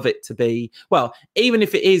 I would love it to be, well, even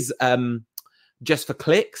if it is just for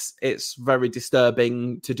clicks, it's very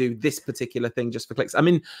disturbing to do this particular thing just for clicks. I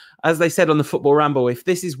mean, as they said on the Football Ramble, if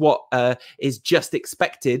this is what is just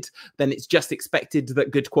expected, then it's just expected that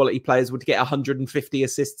good quality players would get 150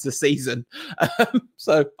 assists a season.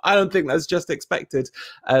 So I don't think that's just expected.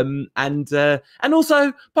 And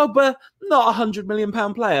also Pogba, not £100 million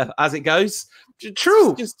player as it goes.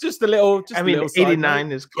 True. Just a little. Just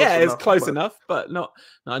 89 is close enough. It's close enough, but not.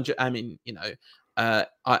 I mean, you know.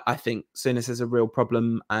 I think Souness has a real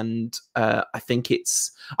problem, and I think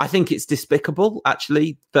it's despicable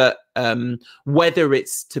actually that whether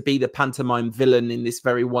it's to be the pantomime villain in this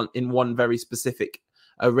one very specific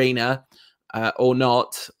arena or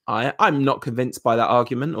not, I'm not convinced by that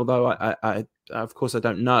argument. Although I of course I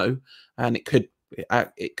don't know, and it could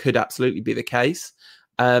absolutely be the case,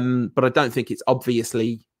 but I don't think it's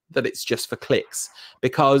obviously that it's just for clicks,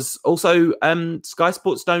 because also Sky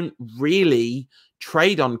Sports don't really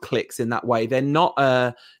trade on clicks in that way. They're not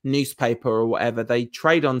a newspaper or whatever. They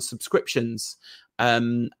trade on subscriptions.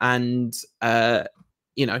 I'm not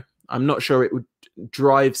sure it would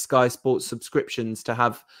drive Sky Sports subscriptions to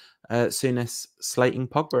have Souness slating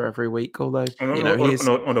Pogba every week, although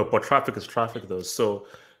no, but traffic is traffic though. So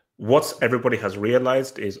what everybody has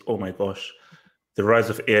realized is, oh my gosh, the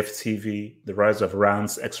rise of AFTV, the rise of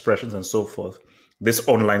rants, expressions, and so forth. This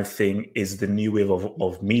online thing is the new wave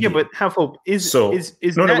of media. Yeah, but Half-Hope, is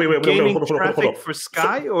gaining traffic for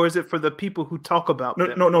Sky, or is it for the people who talk about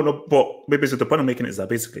them? No. But maybe the point I'm making is that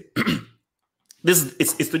basically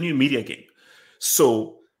it's the new media game.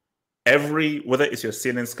 So whether it's your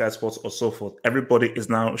CNN, Sky Sports, or so forth, everybody is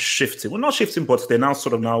now shifting. Well, not shifting, but they're now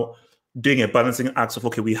sort of now doing a balancing act of,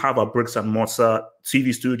 okay, we have our bricks and mortar,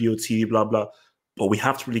 TV studio, TV, blah, blah, but we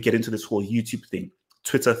have to really get into this whole YouTube thing,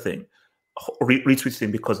 Twitter thing, retweet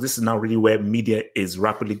thing, because this is now really where media is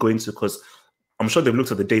rapidly going to, because I'm sure they've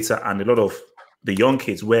looked at the data, and a lot of the young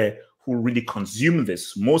kids who really consume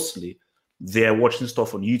this, mostly, they're watching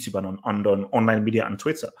stuff on YouTube and on online media and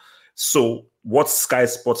Twitter. So what Sky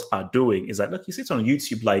Sports are doing is that, look, you see it on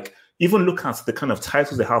YouTube, like, even look at the kind of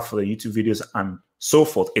titles they have for the YouTube videos and so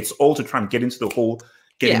forth. It's all to try and get into the whole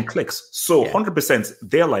getting clicks. So 100%,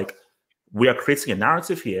 they're like, we are creating a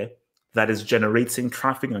narrative here that is generating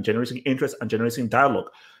traffic and generating interest and generating dialogue.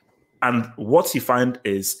 And what you find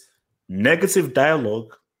is negative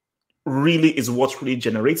dialogue really is what really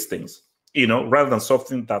generates things, rather than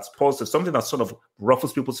something that's positive, something that sort of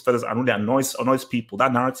ruffles people's feathers and really annoys people.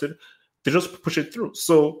 That narrative, they just push it through.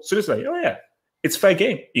 So it's like, oh yeah, it's fair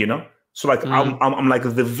game, So like I'm like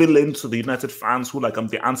the villain to the United fans who like I'm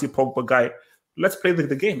the anti-Pogba guy. Let's play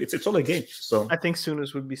the game. It's all a game. So I think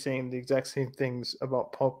Souness would be saying the exact same things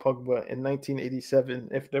about Paul Pogba in 1987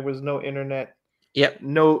 if there was no internet. Yep.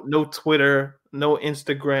 No Twitter, no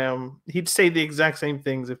Instagram. He'd say the exact same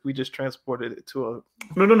things if we just transported it to a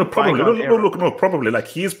probably like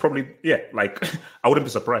he is probably like I wouldn't be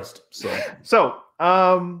surprised. So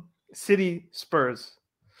City Spurs.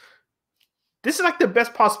 This is like the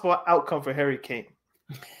best possible outcome for Harry Kane.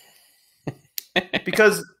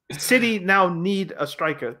 Because City now need a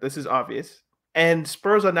striker. This is obvious. And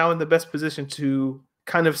Spurs are now in the best position to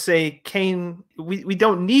kind of say, Kane, we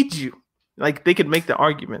don't need you. Like, they could make the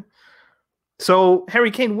argument. So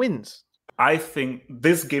Harry Kane wins. I think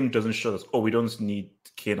this game doesn't show us, we don't need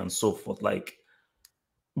Kane and so forth. Like,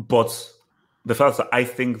 but the fact that I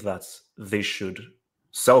think that they should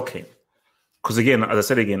sell Kane. Because again, as I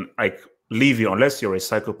said again, like, Levy, unless you're a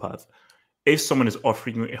psychopath, if someone is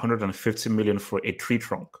offering you 150 million for a tree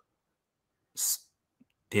trunk,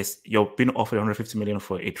 you're being offered 150 million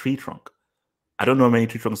for a tree trunk. I don't know many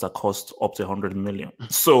tree trunks that cost up to 100 million.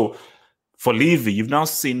 So for Levy, you've now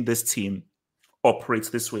seen this team operate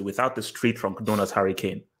this way without this tree trunk known as Harry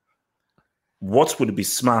Kane. What would be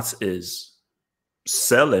smart is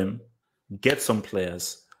sell him, get some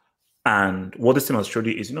players, and what this team has showed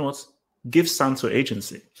you is, give Santo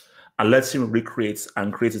agency and let him recreate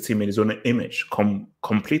and create a team in his own image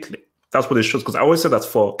completely. That's what it shows. Because I always say that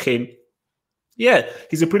for Kane,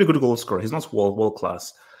 he's a pretty good goal scorer. He's not world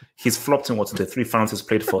class. He's flopped in the three finals he's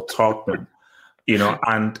played for Tottenham,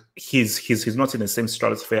 and he's not in the same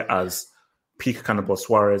stratosphere as peak Cannibal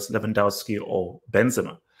Suarez, Lewandowski, or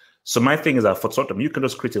Benzema. So my thing is that for Tottenham, you can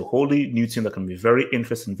just create a wholly new team that can be very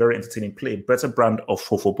interesting, very entertaining, play a better brand of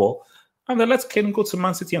football, and then let Kane go to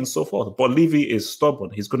Man City and so forth. But Levy is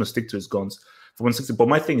stubborn. He's going to stick to his guns for 160. But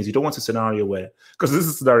my thing is, you don't want a scenario where, because this is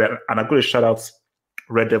a scenario, and I'm going to shout out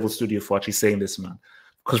Red Devil Studio for actually saying this, man.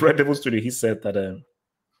 Because Red Devil Studio, he said that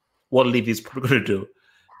what Levy is probably going to do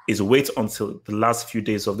is wait until the last few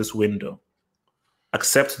days of this window,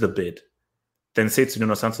 accept the bid, then say to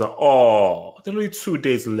Nuno Santos, there are only 2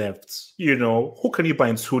 days left. Who can you buy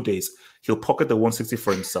in 2 days? He'll pocket the 160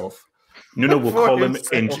 for himself. Nuno will call him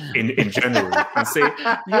in January and say,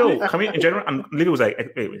 yo, come in January. And Levy was like,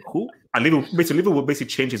 wait, who? And Levy will basically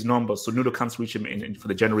change his number so Nuno can't reach him for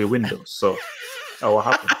the January window. So that will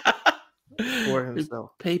happen. For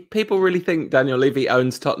himself. People really think Daniel Levy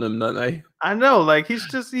owns Tottenham, don't they? I know. Like, he's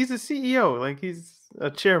a CEO. Like, he's a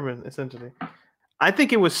chairman, essentially. I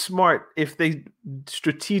think it was smart if they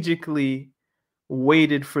strategically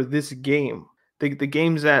waited for this game. The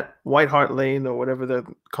games at White Hart Lane or whatever they're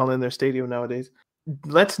calling their stadium nowadays.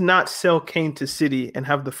 Let's not sell Kane to City and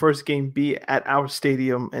have the first game be at our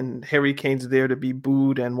stadium and Harry Kane's there to be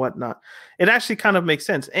booed and whatnot. It actually kind of makes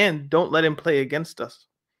sense. And don't let him play against us.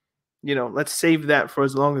 Let's save that for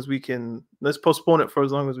as long as we can. Let's postpone it for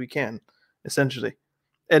as long as we can, essentially.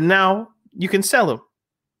 And now you can sell him.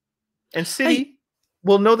 And City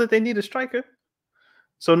will know that they need a striker.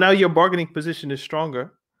 So now your bargaining position is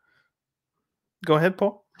stronger. Go ahead,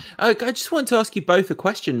 Paul. I just want to ask you both a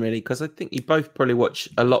question, really, because I think you both probably watch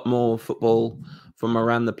a lot more football from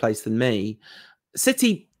around the place than me.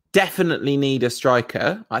 City definitely need a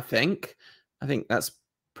striker, I think. I think that's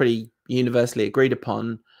pretty universally agreed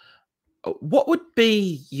upon. What would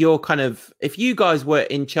be your kind of, if you guys were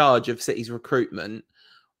in charge of City's recruitment,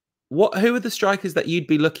 who are the strikers that you'd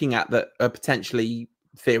be looking at that are potentially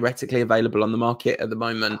theoretically available on the market at the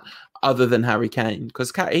moment, other than Harry Kane?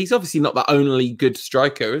 Because he's obviously not the only good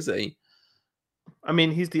striker, is he? I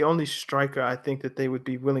mean, he's the only striker I think that they would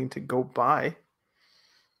be willing to go buy.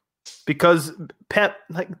 Because Pep,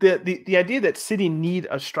 like the idea that City need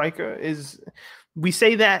a striker is, we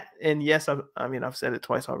say that, and yes, I've said it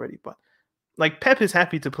twice already, but like Pep is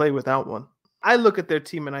happy to play without one. I look at their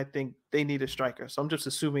team and I think they need a striker. So I'm just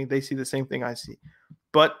assuming they see the same thing I see.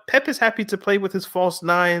 But Pep is happy to play with his false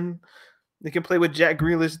nine. They can play with Jack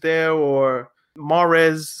Grealish there, or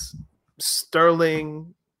Mahrez,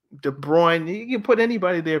 Sterling, De Bruyne. He can put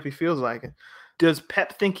anybody there if he feels like it. Does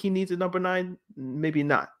Pep think he needs a number 9? Maybe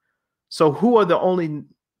not. So who are the only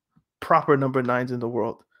proper number 9s in the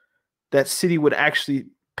world that City would actually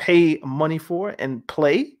pay money for and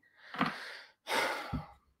play?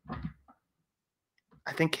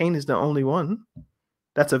 I think Kane is the only one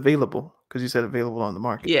that's available, because you said available on the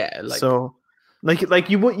market. Yeah. So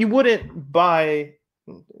you wouldn't buy,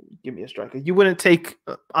 give me a striker. You wouldn't take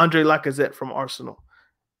Andre Lacazette from Arsenal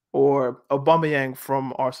or Aubameyang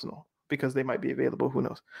from Arsenal, because they might be available. Who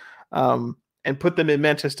knows? And put them in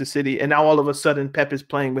Manchester City. And now all of a sudden Pep is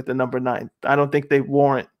playing with the number 9. I don't think they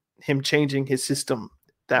warrant him changing his system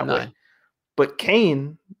that way. But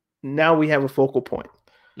Kane, now we have a focal point.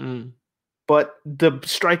 But the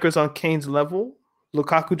strikers on Kane's level,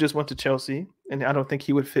 Lukaku just went to Chelsea, and I don't think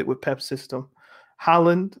he would fit with Pep's system.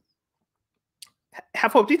 Haaland,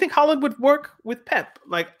 have hope. Do you think Haaland would work with Pep?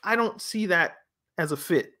 Like, I don't see that as a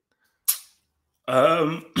fit.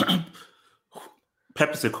 Pep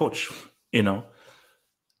is a coach, you know.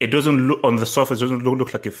 It doesn't look on the surface, it doesn't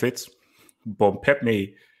look like it fits, but Pep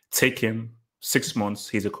may take him 6 months.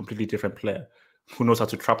 He's a completely different player who knows how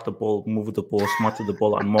to trap the ball, move the ball, smarter the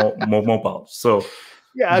ball, and more mobile. So,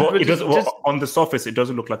 yeah, but it doesn't. On the surface, it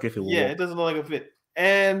doesn't look like if it will. Yeah, work. It doesn't look like a fit.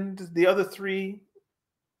 And the other 3,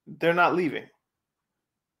 they're not leaving.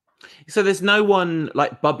 So there's no one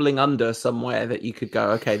like bubbling under somewhere that you could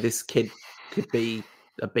go, okay, this kid could be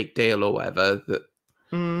a big deal or whatever, that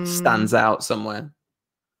stands out somewhere.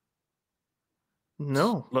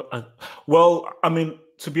 No. Look, well, I mean,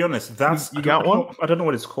 to be honest, that's you got one. I don't know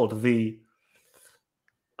what it's called.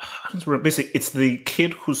 Basically, it's the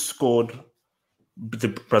kid who scored the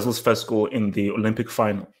Brazil's first goal in the Olympic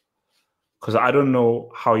final. Because I don't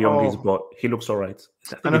know how young he is, but he looks all right.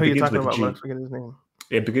 I know who you're talking about, but I forget his name.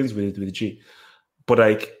 It begins with G. But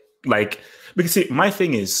like because see, my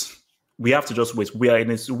thing is, we have to just wait. We are in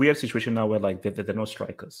this weird situation now where like they're no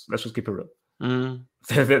strikers. Let's just keep it real.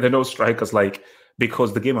 They're no strikers, like,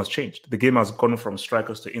 because the game has changed. The game has gone from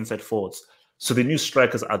strikers to inside forwards. So the new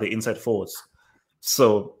strikers are the inside forwards.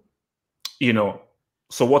 So, you know,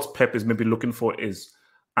 so what Pep is maybe looking for is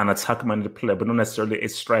an attack-minded player, but not necessarily a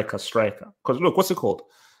striker. Because look, what's it called?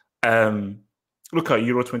 Look at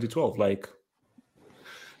Euro 2012. Like,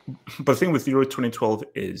 but the thing with Euro 2012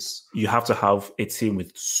 is you have to have a team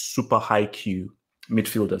with super high Q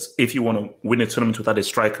midfielders if you want to win a tournament without a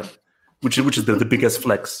striker, which is the biggest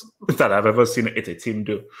flex that I've ever seen a team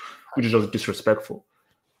do, which is just disrespectful.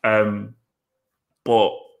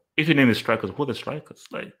 But if you name the strikers, who are the strikers?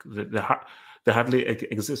 Like, they hardly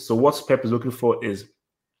exist. So what Pep is looking for is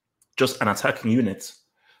just an attacking unit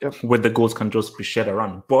where the goals can just be shared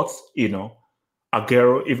around. But, you know,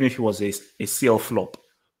 Aguero, even if he was a CL flop,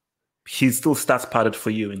 he still stats padded for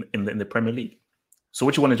you in the Premier League. So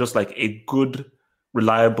what you want is just like a good,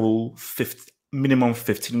 reliable, minimum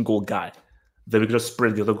 15-goal guy that we can just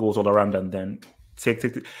spread the other goals all around and then take.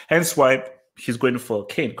 Hence why he's going for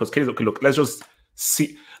Kane, because Kane is, okay, look,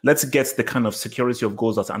 let's get the kind of security of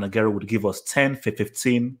goals that an Aguero would give us, 10,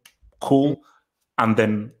 15, cool, and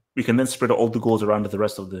then we can then spread all the goals around the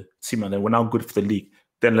rest of the team, and then we're now good for the league.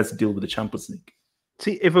 Then let's deal with the Champions League.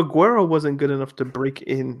 See, if Aguero wasn't good enough to break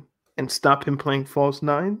in and stop him playing false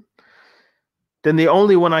 9, then the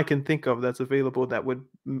only one I can think of that's available that would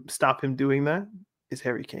stop him doing that is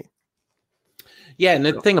Harry Kane. Yeah, and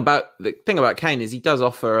the thing about Kane is he does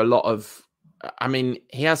offer a lot of. I mean,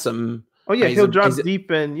 he has some. Oh yeah, he'll drop deep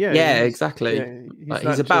and exactly.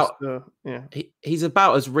 Yeah, he's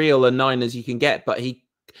about as real a 9 as you can get, but he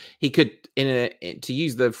to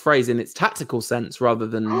use the phrase in its tactical sense rather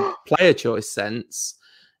than player choice sense.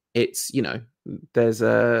 It's, you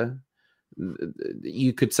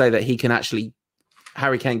could say that he can actually,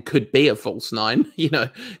 Harry Kane could be a false nine,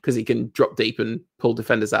 because he can drop deep and pull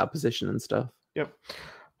defenders out of position and stuff. Yep.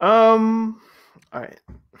 All right.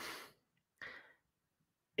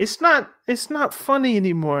 It's not funny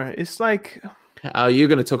anymore. It's like, oh, you're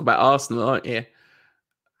going to talk about Arsenal, aren't you?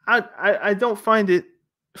 I don't find it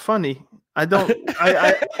funny. I don't.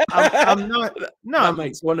 I'm not. No, that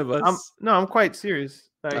makes one of us. I'm quite serious.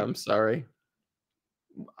 Like, I'm sorry.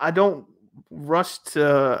 I don't rush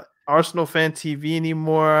to Arsenal fan TV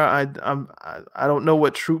anymore. I don't know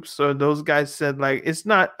what Troops or those guys said. Like, it's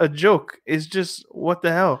not a joke. It's just, what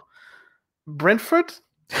the hell? Brentford?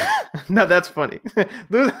 No, that's funny.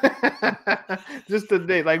 Just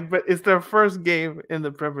today, but it's their first game in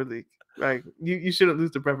the Premier League. Like, you shouldn't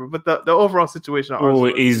lose to Brentford. But the overall situation.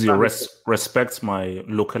 Easy. Respect my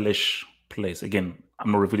localish place. Again,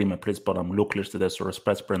 I'm not revealing my place, but I'm localish to this. So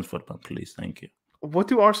respect Brentford, man, please. Thank you. What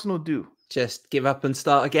do Arsenal do? Just give up and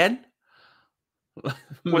start again.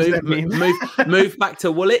 What does that mean? Move back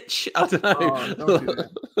to Woolwich. I don't know. Oh, don't do that.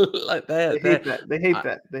 Like they hate that.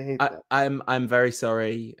 They hate that. I'm very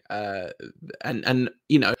sorry. And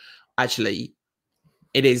actually,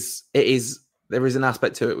 it is. There is an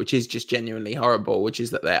aspect to it which is just genuinely horrible, which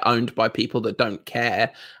is that they're owned by people that don't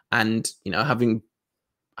care. And having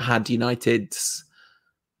had United's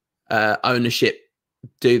ownership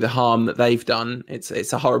do the harm that they've done, it's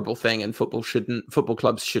a horrible thing, and football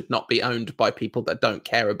clubs should not be owned by people that don't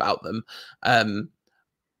care about them.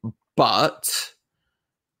 But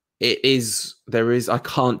I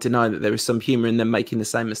can't deny that there is some humor in them making the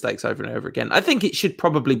same mistakes over and over again. I think it should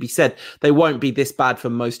probably be said they won't be this bad for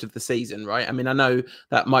most of the season, right? I mean, I know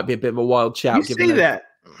that might be a bit of a wild shout. You say that.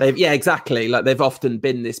 Yeah, exactly. Like, they've often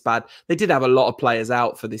been this bad. They did have a lot of players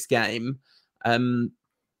out for this game.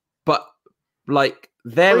 But like,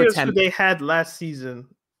 their players attempt who they had last season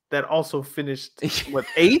that also finished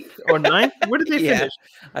 8th or 9th. Where did they finish?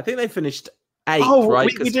 I think they finished 8th. Right?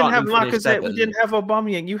 We didn't have Lacazette. We didn't have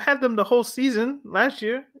Aubameyang. You had them the whole season last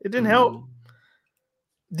year. It didn't help.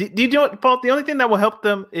 Paul, the only thing that will help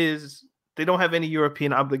them is they don't have any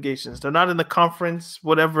European obligations. They're not in the conference,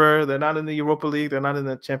 whatever. They're not in the Europa League. They're not in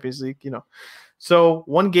the Champions League. So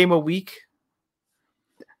one game a week.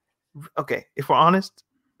 Okay, if we're honest,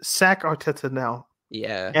 sack Arteta now.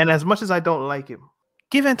 Yeah. And as much as I don't like him,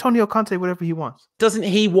 give Antonio Conte whatever he wants. Doesn't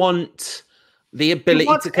he want the ability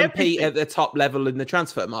to compete at the top level in the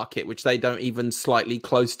transfer market, which they don't even slightly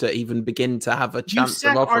close to even begin to have a chance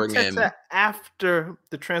of offering him? After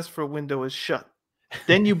the transfer window is shut.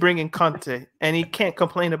 Then you bring in Conte, and he can't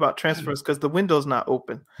complain about transfers because the window's not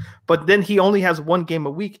open. But then he only has one game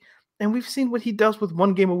a week, and we've seen what he does with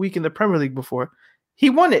one game a week in the Premier League before. He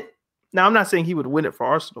won it. Now, I'm not saying he would win it for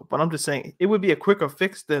Arsenal, but I'm just saying it would be a quicker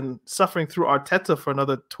fix than suffering through Arteta for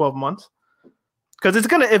another 12 months. Because it's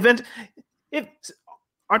going to if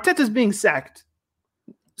Arteta's being sacked,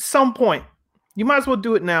 some point, you might as well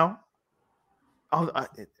do it now.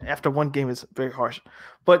 After one game is very harsh,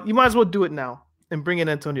 but you might as well do it now and bring in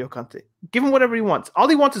Antonio Conte. Give him whatever he wants. All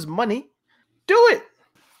he wants is money. Do it.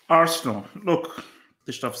 Arsenal, look,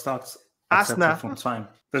 they should have started Arteta from time.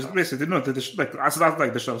 There's basically they should they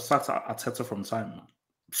should have started Arteta from time. Man.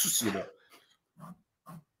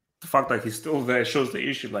 The fact that he's still there shows the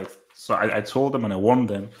issue. Like, so I told them and I warned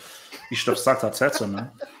them, you should have started Arteta,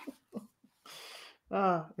 man.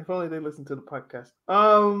 If only they listened to the podcast.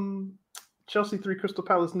 Chelsea 3, Crystal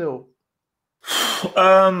Palace 0.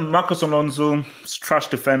 Marcos Alonso, trash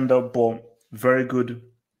defender, but very good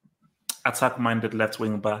attack-minded left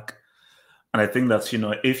wing back. And I think that,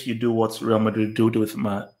 if you do what Real Madrid do with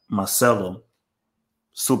Marcelo,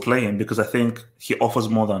 still play him, because I think he offers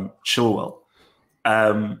more than Chilwell.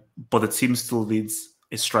 But the team still needs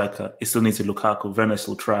a striker. It still needs a Lukaku. Werner is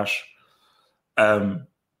still trash. And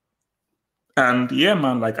yeah,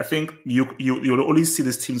 man, like, I think you'll only see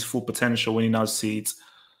this team's full potential when you now see it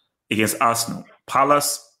against Arsenal.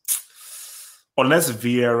 Palace, unless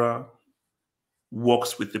Vieira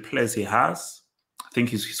works with the players he has, I think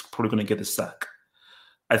he's probably going to get a sack.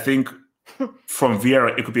 I think from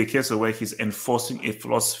Vieira, it could be a case of where he's enforcing a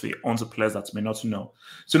philosophy onto players that may not know.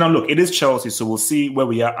 So now, look, it is Chelsea, so we'll see where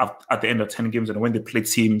we are at the end of 10 games and when they play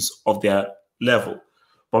teams of their level.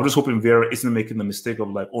 But I'm just hoping Vieira isn't making the mistake of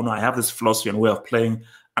like, oh no, I have this philosophy and way of playing,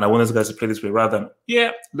 and I want these guys to play this way, rather than,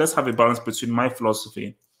 let's have a balance between my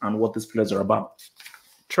philosophy and what these players are about.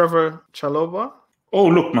 Trevor Chalobah? Oh,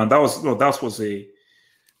 look, man, that was a...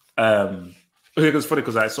 it was funny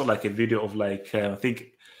because I saw like a video of like, I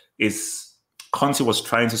think it's Conte was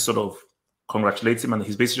trying to sort of congratulate him, and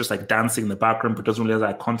he's basically just like dancing in the background, but doesn't realize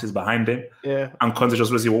that Conte's behind him. Yeah. And Conte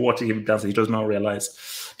just was watching him dance. He does not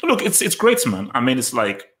realize. But look, it's great, man. I mean, it's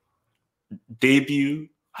like debut,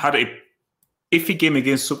 had a iffy game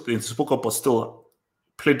against Super Cup, but still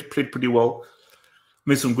played pretty well.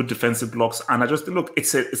 Made some good defensive blocks, and I just look.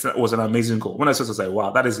 It was an amazing goal. When I saw it, I was like, wow,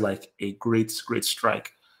 that is like a great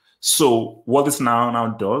strike. So what this now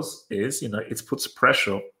does is, it puts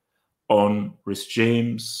pressure on Reece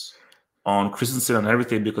James, on Christensen, and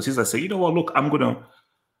everything, because he's like, say, you know what, look, I'm gonna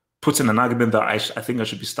put in an argument that I think I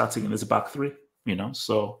should be starting in this back three.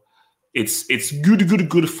 So it's good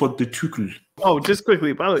for the Tuchel. Oh, just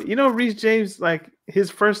quickly, by the way, Reece James, like his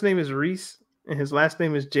first name is Reece and his last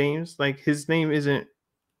name is James. Like his name isn't.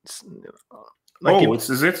 Is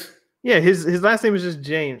it? Yeah, his last name is just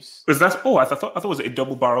James. Is that? Oh, I thought it was a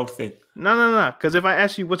double-barreled thing. No. Because if I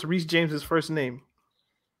ask you what's Reece James's first name,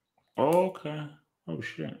 okay. Oh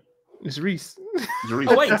shit, it's Reece.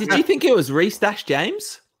 Oh wait, did you think it was Reece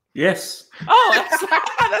James? Yes. Oh,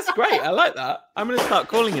 that's great. I like that. I'm going to start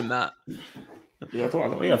calling him that. Yeah, I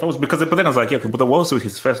thought it was because. But then I was like, yeah, but what else would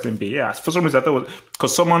his first name be? Yeah, for some reason I thought it was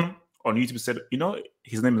because someone on YouTube said,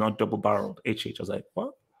 his name is not double-barreled. HH. I was like,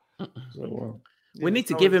 what? We need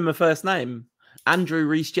to give him a first name. Andrew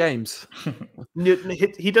Reece James.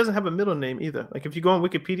 He doesn't have a middle name either. Like if you go on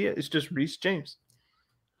Wikipedia, it's just Reece James.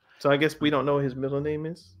 So I guess we don't know what his middle name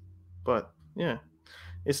is, but yeah,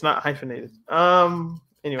 it's not hyphenated.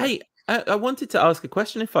 Anyway. Hey, I wanted to ask a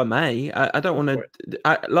question, if I may. I don't want to.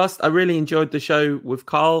 I really enjoyed the show with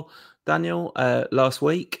Carl Daniel last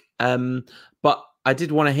week, but I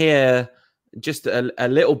did want to hear just a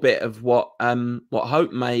little bit of what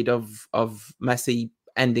Hope made of Messi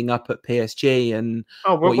ending up at PSG, and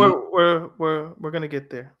we're gonna get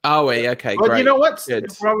there. Oh, wait, okay, but great. You know what?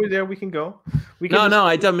 Good. If we're already there, we can go. No,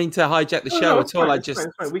 I don't mean to hijack the show at all. It's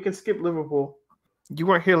fine. We can skip Liverpool. You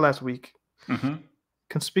weren't here last week. Mm-hmm.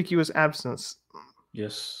 Conspicuous absence.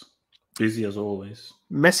 Yes, busy as always.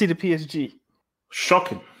 Messi to PSG.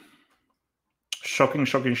 Shocking.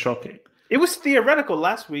 It was theoretical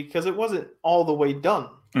last week because it wasn't all the way done.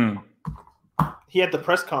 He had the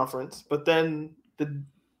press conference, but then the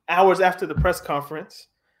hours after the press conference,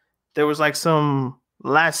 there was like some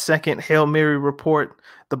last second Hail Mary report.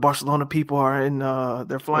 The Barcelona people are in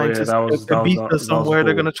they're flying to Ibiza somewhere.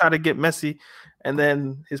 They're gonna try to get Messi, and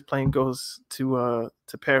then his plane goes to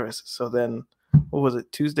Paris. So then what was it,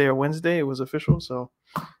 Tuesday or Wednesday? It was official. So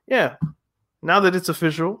yeah. Now that it's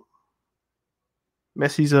official,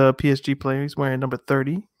 Messi's a PSG player. He's wearing number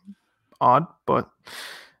 30. Odd, but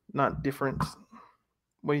not different.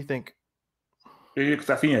 What do you think? Because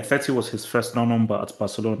I think 30 was his first number at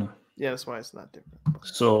Barcelona. Yeah, that's why it's not different.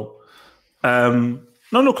 So,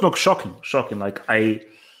 look, shocking. Because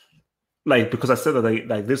I said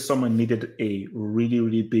that this summer needed a really,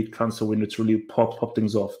 really big transfer window to really pop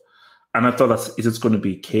things off, and I thought is it going to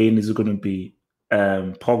be Kane? Is it going to be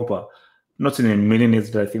Pogba? Not in a million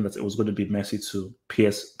years that I think that it was going to be Messi to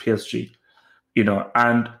PSG,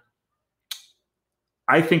 and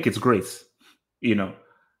I think it's great,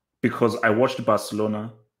 because I watched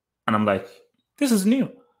Barcelona and I'm like, this is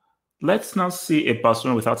new. Let's now see a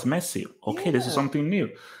Barcelona without Messi. Okay, This is something new.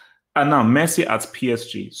 And now Messi at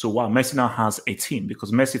PSG. So wow, Messi now has a team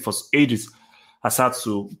because Messi for ages has had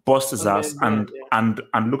to bust his ass and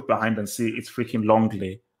look behind and see it's freaking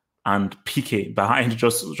Longley and Piqué behind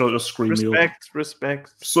just screaming.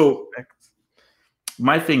 Respect. So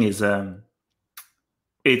my thing is,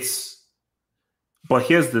 but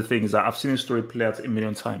here's the thing: is that I've seen a story play out a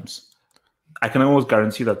million times. I can almost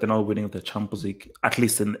guarantee that they're not winning the Champions League, at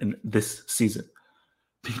least in this season,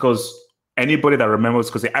 because anybody that remembers,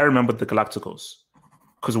 because I remember the Galacticos,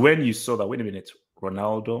 because when you saw that, wait a minute,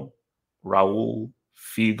 Ronaldo, Raul,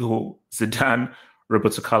 Figo, Zidane,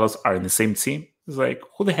 Roberto Carlos are in the same team. It's like,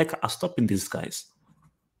 who the heck are stopping these guys?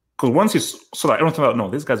 Because once you saw that, everyone thought, no,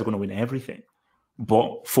 these guys are going to win everything.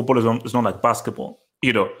 But football is not like basketball.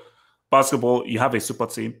 Basketball, you have a super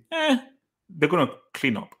team, they're going to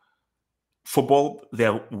clean up. Football,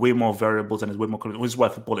 there are way more variables and it's way more, which is why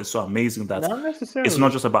football is so amazing that it's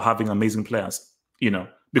not just about having amazing players,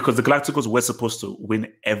 because the Galacticos were supposed to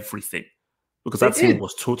win everything because that team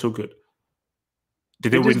was total good.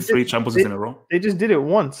 Did they win 3 Champions Leagues in a row? They just did it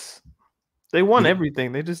once. They won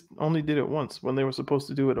everything. They just only did it once when they were supposed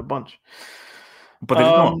to do it a bunch. But they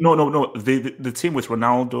no. The team with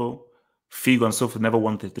Ronaldo, Figo, and so forth never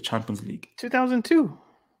won the Champions League. 2002.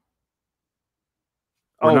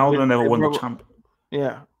 Ronaldo never won the champ.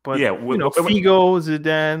 Yeah, but Figo,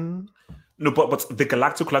 Zidane. No, but the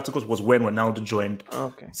Galacticos was when Ronaldo joined.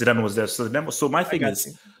 Okay. Zidane was there. So my thing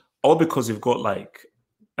is, all because you've got like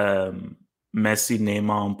Messi,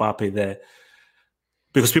 Neymar, Mbappe there,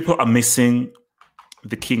 because people are missing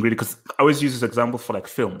the key ingredient. Because I always use this example for like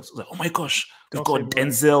films. It's like, oh my gosh, we've got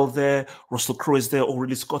Denzel there, Russell Crowe is there,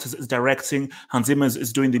 Ridley Scott is directing, Hans Zimmer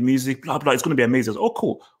is doing the music, blah blah. It's going to be amazing. Oh,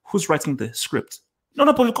 cool. Who's writing the script? No,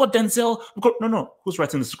 but we've got Denzel. No. Who's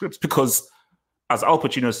writing the script? Because as Al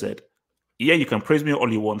Pacino said, yeah, you can praise me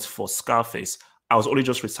all you want for Scarface. I was only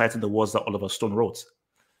just reciting the words that Oliver Stone wrote.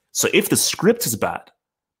 So if the script is bad,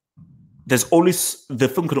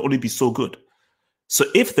 the film can only be so good. So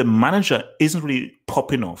if the manager isn't really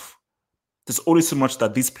popping off, there's only so much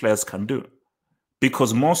that these players can do.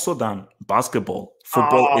 Because more so than basketball,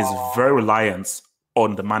 football is very reliant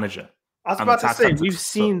on the manager. I was about to say, we've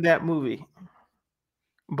seen that movie,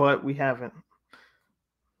 but we haven't.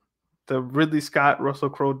 The Ridley Scott, Russell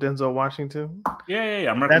Crowe, Denzel Washington.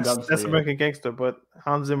 Yeah. That's American Gangster, but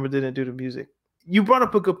Hans Zimmer didn't do the music. You brought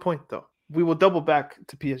up a good point, though. We will double back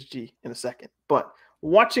to PSG in a second. But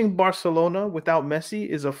watching Barcelona without Messi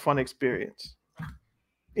is a fun experience.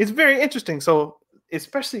 It's very interesting. So,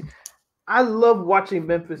 especially, I love watching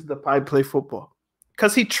Memphis Depay play football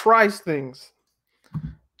because he tries things.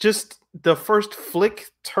 Just the first flick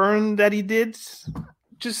turn that he did,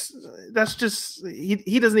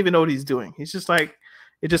 he doesn't even know what he's doing. He's just like,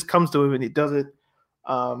 it just comes to him and he does it.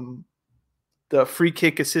 The free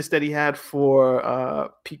kick assist that he had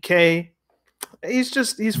for Piqué,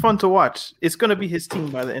 he's fun to watch. It's going to be his team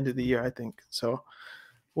by the end of the year, I think. So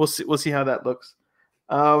we'll see how that looks.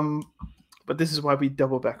 But this is why we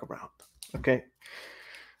double back around. Okay.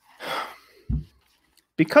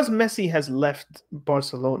 Because Messi has left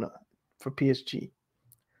Barcelona for PSG,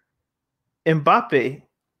 Mbappe,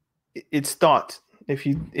 it's thought, if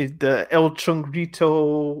the El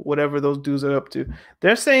Chungrito, whatever those dudes are up to,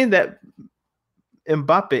 they're saying that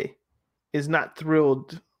Mbappe is not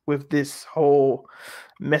thrilled with this whole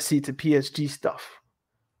Messi to PSG stuff.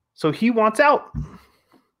 So he wants out.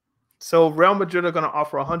 So Real Madrid are going to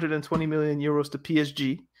offer 120 million euros to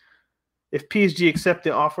PSG. If PSG accept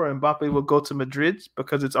the offer, Mbappe will go to Madrid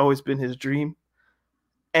because it's always been his dream.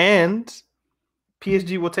 And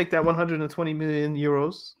PSG will take that 120 million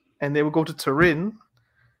euros and they will go to Turin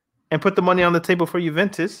and put the money on the table for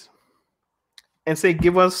Juventus and say,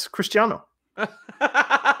 give us Cristiano.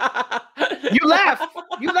 You laugh,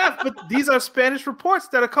 but these are Spanish reports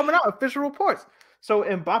that are coming out, official reports. So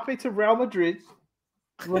Mbappe to Real Madrid,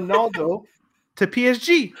 Ronaldo to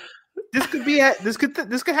PSG. This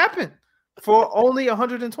could happen for only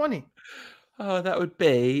 120. Oh, that would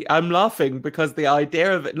be. I'm laughing because the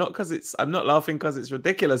idea of it, I'm not laughing because it's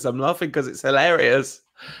ridiculous. I'm laughing because it's hilarious.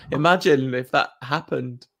 Imagine if that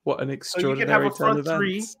happened. What an extraordinary so you can have a front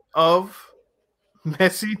three of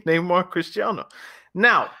Messi, Neymar, Cristiano.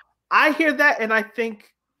 Now, I hear that and I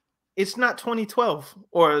think it's not 2012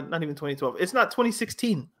 or not even 2012. It's not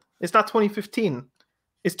 2016. It's not 2015.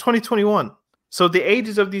 It's 2021. So the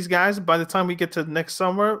ages of these guys, by the time we get to next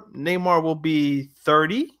summer, Neymar will be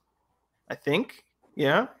 30, I think.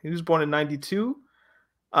 Yeah, he was born in 92.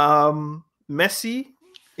 Messi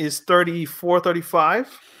is 34,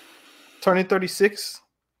 35, turning 36.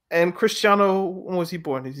 And Cristiano, when was he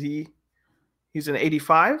born? He's in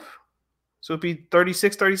 85? So it'd be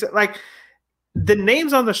 36, 37. Like, the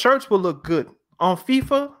names on the shirts will look good. On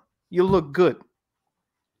FIFA, you'll look good.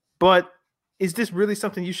 But is this really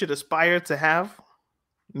something you should aspire to have?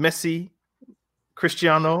 Messi,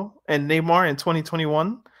 Cristiano, and Neymar in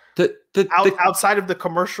 2021? Outside of the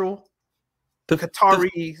commercial, the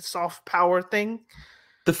Qatari soft power thing?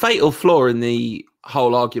 The fatal flaw in the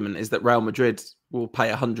whole argument is that Real Madrid will pay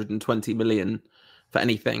 120 million for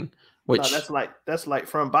anything. Which that's like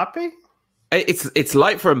for Mbappe? It's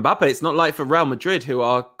light for Mbappe. It's not light for Real Madrid, who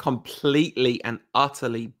are completely and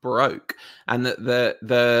utterly broke, and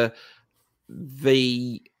that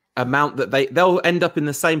the amount that they'll end up in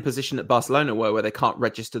the same position that Barcelona were, where they can't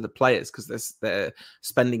register the players because their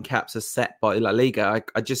spending caps are set by La Liga.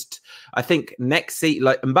 I think next season,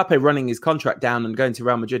 like Mbappe running his contract down and going to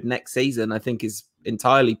Real Madrid next season, I think is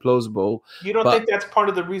entirely plausible. You don't think that's part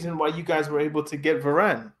of the reason why you guys were able to get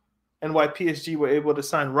Varane and why PSG were able to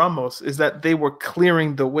sign Ramos, is that they were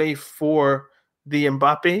clearing the way for the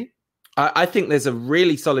Mbappe? I think there's a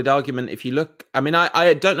really solid argument. If you look, I mean,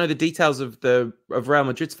 I don't know the details of Real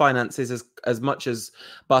Madrid's finances as much as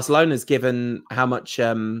Barcelona's, given how much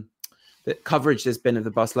the coverage there's been of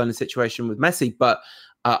the Barcelona situation with Messi. But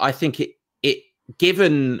I think it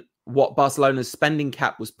given what Barcelona's spending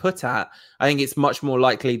cap was put at, I think it's much more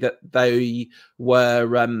likely that they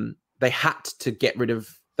had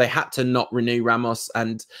to not renew Ramos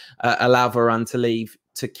and allow Varane to leave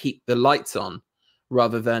to keep the lights on,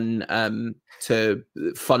 rather than to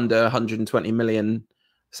fund 120 million.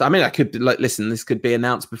 So I mean, I could listen. This could be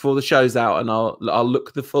announced before the show's out, and I'll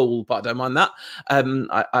look the fool, but I don't mind that.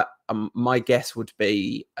 My guess would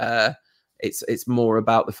be it's more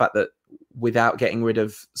about the fact that without getting rid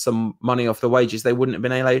of some money off the wages, they wouldn't have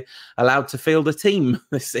been allowed to field a team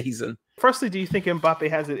this season. Firstly, do you think Mbappe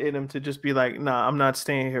has it in him to just be like, nah, I'm not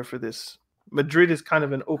staying here for this? Madrid is kind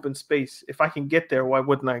of an open space. If I can get there, why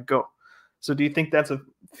wouldn't I go? So do you think that's a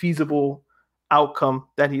feasible outcome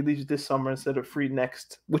that he leaves this summer instead of free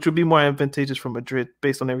next, which would be more advantageous for Madrid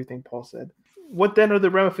based on everything Paul said? What then are the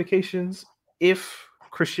ramifications if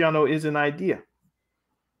Cristiano is an idea?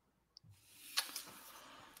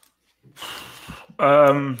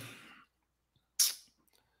 You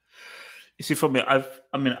see, for me,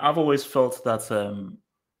 I've always felt that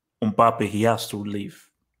Mbappe, he has to leave.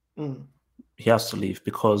 He has to leave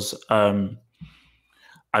because I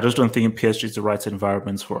just don't think PSG is the right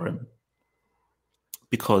environment for him,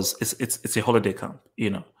 because it's a holiday camp,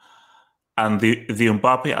 and the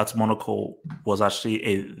Mbappe at Monaco was actually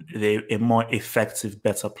a more effective,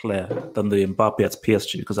 better player than the Mbappe at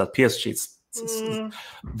PSG, because at PSG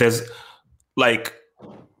there's like,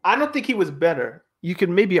 I don't think he was better. You could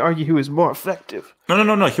maybe argue he was more effective.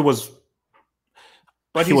 No, he was.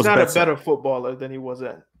 But he's not a better footballer than he was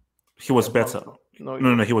at. He was better.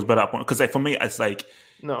 No, he was better at one. Because for me, it's like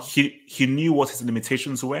he knew what his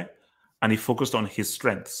limitations were, and he focused on his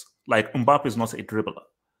strengths. Like, Mbappe is not a dribbler.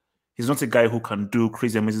 He's not a guy who can do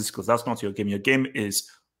crazy amazing skills. That's not your game. Your game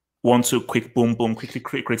is 1-2, quick, boom, boom, quickly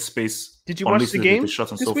create space. Did you watch the game? The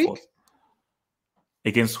shots and so forth.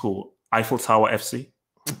 Against who? Eiffel Tower FC.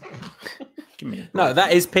 No,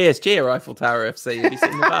 that is PSG or Eiffel Tower FC. Have you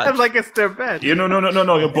seen the badge? Like it's their badge.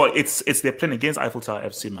 No, but it's they're playing against Eiffel Tower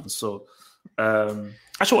FC, man. So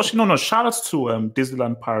actually, no. Shout out to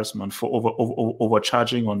Disneyland Paris, man, for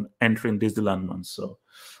overcharging on entering Disneyland, man. So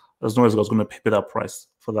there's no way I was going to pay that price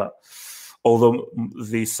for that. Although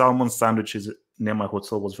the salmon sandwiches near my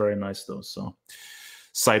hotel was very nice, though. So,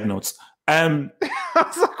 side notes. I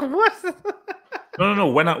was like, what?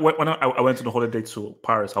 No. When I went on the holiday to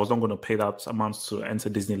Paris, I was not going to pay that amount to enter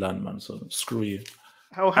Disneyland, man. So screw you.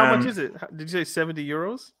 How much is it? Did you say 70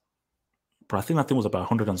 euros? But I think that thing was about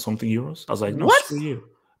 100 and something euros. I was like, no, what? Screw you.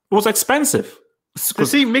 It was expensive. To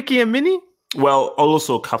see Mickey and Minnie? Well,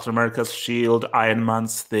 also Captain America's shield, Iron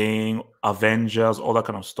Man's thing, Avengers, all that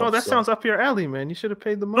kind of stuff. Oh, that sounds up your alley, man. You should have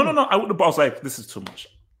paid the money. No. I was like, this is too much.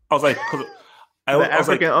 I was like, because the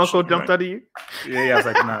African uncle jumped out of you? Yeah. I was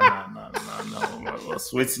like, no.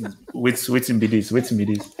 Waiting be this.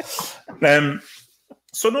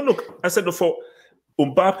 So no, look, I said before,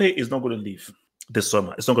 Mbappe is not going to leave this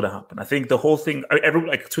summer. It's not going to happen. I think the whole thing,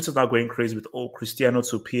 Twitter's now going crazy with Cristiano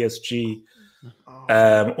to PSG,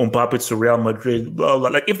 Mbappe to Real Madrid, blah, blah.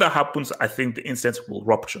 Like, if that happens, I think the internet will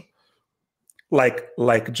rupture. Like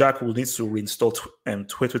Jack will need to reinstall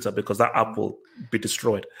Twitter because that app will be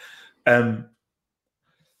destroyed.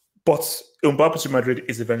 But Mbappe to Madrid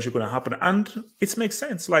is eventually going to happen, and it makes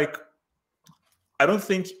sense. Like, I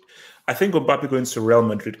think Mbappe going to Real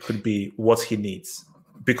Madrid could be what he needs,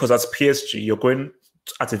 because as PSG, you're going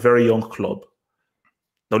at a very young club.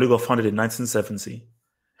 The only got founded in 1970.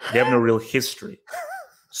 They have no real history,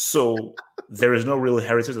 so there is no real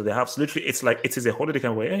heritage that they have. So literally, it's like it is a holiday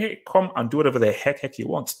kind of way. Hey, come and do whatever the heck you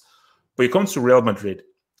want. But you come to Real Madrid,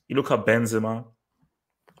 you look at Benzema,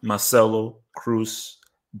 Marcelo, Cruz,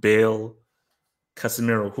 Bale,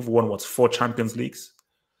 Casemiro, who've won 4 Champions Leagues,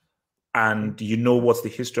 and you know what the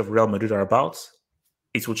history of Real Madrid are about,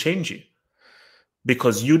 it will change you.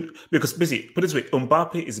 Because basically, put it this way,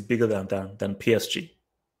 Mbappe is bigger than PSG.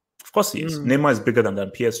 Of course he is. Neymar is bigger than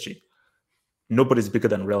PSG. Nobody's bigger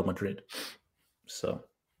than Real Madrid. So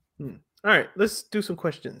all right, let's do some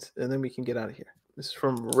questions and then we can get out of here. This is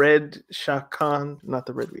from Red Shakan, not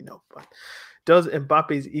the red we know, but does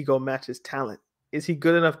Mbappe's ego match his talent? Is he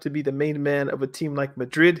good enough to be the main man of a team like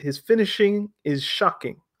Madrid? His finishing is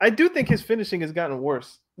shocking. I do think his finishing has gotten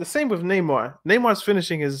worse. The same with Neymar. Neymar's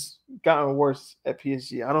finishing has gotten worse at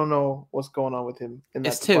PSG. I don't know what's going on with him in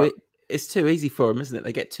that department. It's too easy for him, isn't it?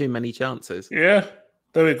 They get too many chances. Yeah,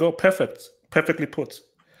 there we go. Perfectly put.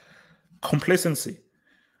 Complacency.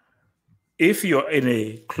 If you're in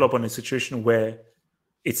a club or in a situation where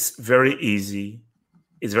it's very easy,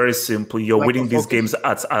 it's very simple, you're like winning these games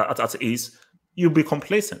at ease, you'll be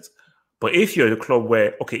complacent. But if you're in a club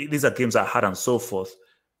where, okay, these are games that are hard and so forth,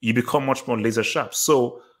 you become much more laser sharp.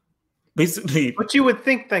 So basically, but you would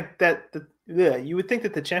think you would think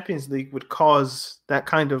that the Champions League would cause that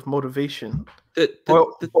kind of motivation. But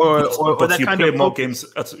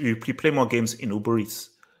you play more games in Uber Eats.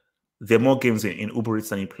 there are more games in Uber Eats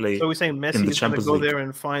than you play. So we're saying Messi in the is going to Champions go League. there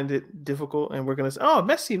and find it difficult, and we're going to say, "Oh,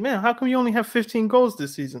 Messi, man, how come you only have 15 goals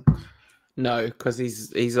this season?" No, because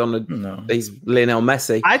he's on a No. he's Lionel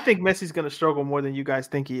Messi. I think Messi's going to struggle more than you guys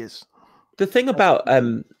think he is. The thing about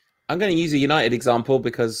I'm going to use a United example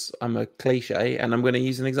because I'm a cliche, and I'm going to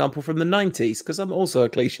use an example from the 90s because I'm also a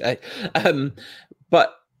cliche.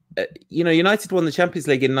 But United won the Champions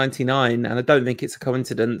League in '99, and I don't think it's a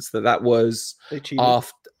coincidence that was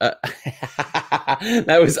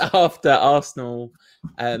after Arsenal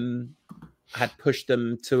had pushed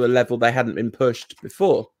them to a level they hadn't been pushed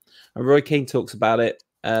before. And Roy Keane talks about it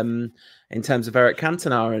in terms of Eric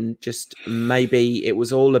Cantona, and just maybe it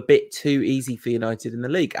was all a bit too easy for United in the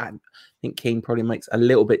league. I think Keane probably makes a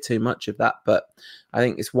little bit too much of that, but I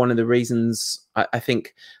think it's one of the reasons. I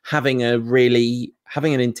think having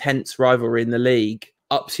an intense rivalry in the league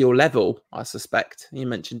ups your level, I suspect. You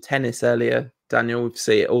mentioned tennis earlier, Daniel. We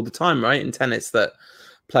see it all the time, right? In tennis, that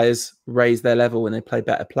players raise their level when they play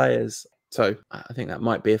better players. So I think that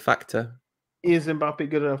might be a factor. Is Mbappe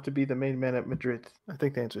good enough to be the main man at Madrid? I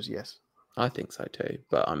think the answer is yes. I think so too,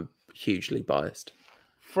 but I'm hugely biased.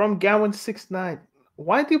 From Gowan69,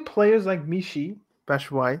 why do players like Michy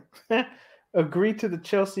Batshuayi agree to the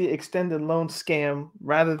Chelsea extended loan scam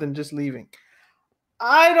rather than just leaving?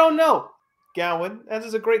 I don't know, Gowan. That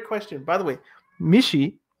is a great question. By the way,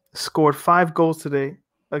 Michy scored 5 goals today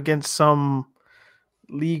against some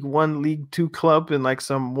League 1, League 2 club in like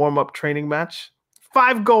some warm-up training match.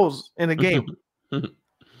 5 goals in a game.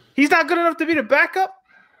 He's not good enough to be the backup?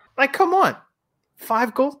 Like, come on.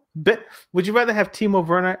 5 goals? Would you rather have Timo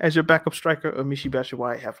Werner as your backup striker or Michy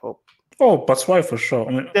Batshuayi have hope? Oh, Batshuayi for sure.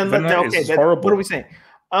 I mean, is horrible. What are we saying?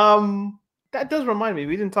 That does remind me.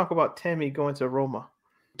 We didn't talk about Tammy going to Roma.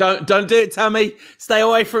 Don't do it, Tammy. Stay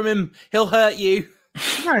away from him. He'll hurt you.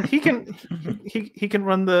 Yeah, he can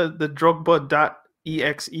run the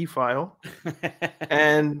Drogba.exe file,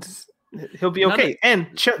 and he'll be okay.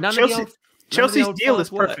 Chelsea's deal is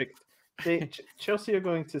perfect. Chelsea are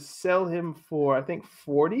going to sell him for, I think,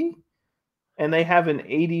 40, and they have an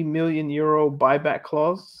 80 million euro buyback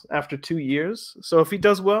clause after 2 years. So if he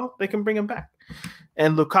does well, they can bring him back.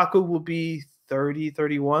 And Lukaku will be 30,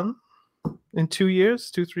 31 in 2 years,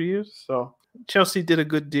 3 years. So Chelsea did a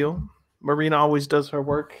good deal. Marina always does her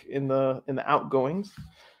work in the outgoings.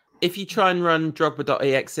 If you try and run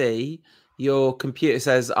Drogba.exe, your computer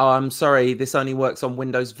says, "Oh, I'm sorry, this only works on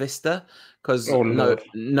Windows Vista," because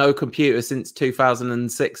no computer since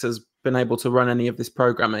 2006 has been able to run any of this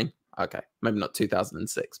programming. Okay, maybe not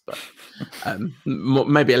 2006, but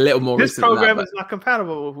maybe a little more this recent than that. This program is not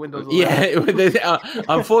compatible with Windows 11. Yeah,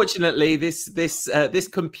 unfortunately, this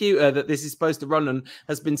computer that this is supposed to run on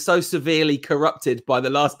has been so severely corrupted by the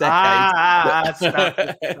last decade.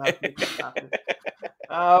 Stop it.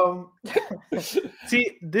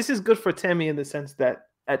 See, this is good for Tammy in the sense that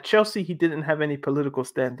at Chelsea, he didn't have any political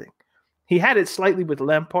standing. He had it slightly with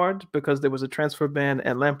Lampard because there was a transfer ban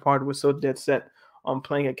and Lampard was so dead set on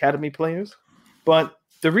playing academy players. But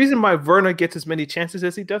the reason why Werner gets as many chances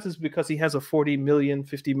as he does is because he has a 40 million,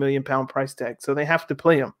 50 million pound price tag. So they have to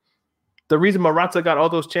play him. The reason Morata got all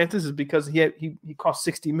those chances is because he cost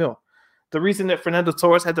 60 mil. The reason that Fernando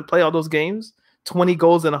Torres had to play all those games, 20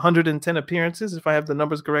 goals and 110 appearances, if I have the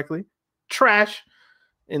numbers correctly, trash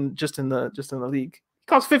in the league. He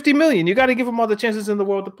costs 50 million. You got to give him all the chances in the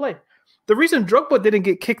world to play. The reason Drogba didn't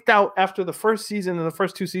get kicked out after the first season and the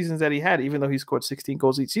first 2 seasons that he had, even though he scored 16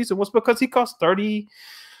 goals each season, was because he cost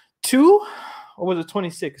 32 or was it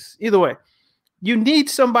 26? Either way, you need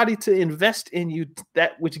somebody to invest in you,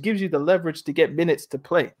 that which gives you the leverage to get minutes to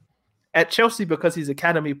play. At Chelsea, because he's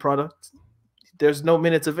academy product, there's no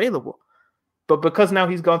minutes available. But because now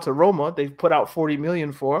he's gone to Roma, they've put out 40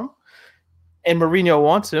 million for him, and Mourinho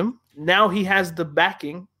wants him. Now he has the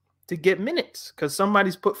backing to get minutes because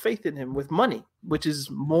somebody's put faith in him with money, which is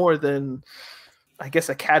more than, I guess,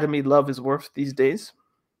 academy love is worth these days.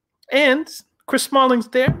 And Chris Smalling's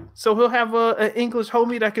there, so he'll have an English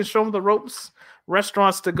homie that can show him the ropes,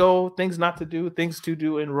 restaurants to go, things not to do, things to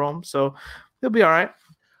do in Rome. So he'll be all right.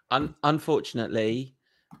 Unfortunately,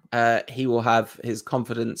 he will have his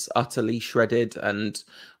confidence utterly shredded and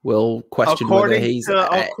will question whether he's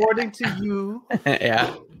according to you.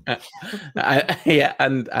 Yeah.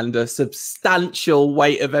 And a substantial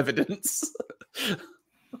weight of evidence.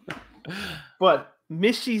 But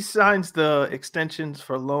Michy signs the extensions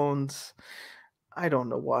for loans. I don't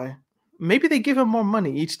know why. Maybe they give him more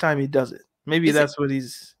money each time he does it. Maybe that's what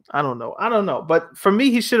he's. I don't know. But for me,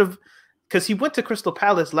 he should have, because he went to Crystal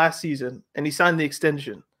Palace last season and he signed the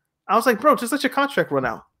extension. I was like, bro, just let your contract run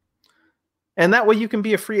out. And that way you can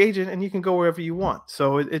be a free agent and you can go wherever you want.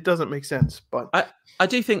 So it doesn't make sense. But I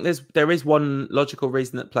do think there is one logical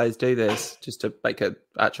reason that players do this, just to make an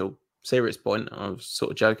actual serious point. I was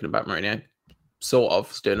sort of joking about Mourinho, sort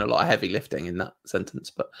of doing a lot of heavy lifting in that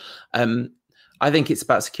sentence. But I think it's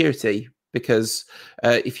about security, because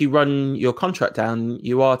if you run your contract down,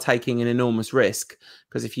 you are taking an enormous risk,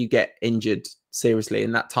 because if you get injured seriously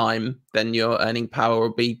in that time, then your earning power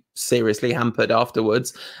will be seriously hampered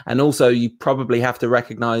afterwards. And also you probably have to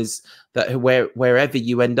recognize that wherever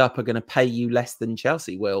you end up are going to pay you less than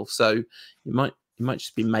Chelsea will. So you might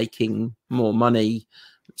just be making more money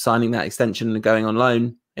signing that extension and going on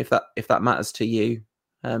loan if that matters to you.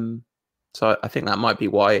 So I think that might be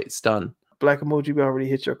why it's done. Black Emoji, we already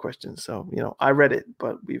hit your question. So, I read it,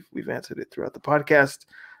 but we've answered it throughout the podcast.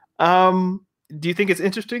 Do you think it's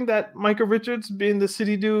interesting that Micah Richards, being the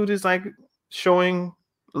City dude, is like showing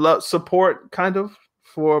support kind of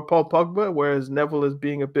for Paul Pogba, whereas Neville is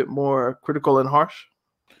being a bit more critical and harsh?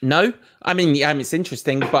 No, I mean, it's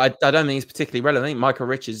interesting, but I don't think it's particularly relevant. I think Micah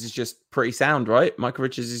Richards is just pretty sound, right? Micah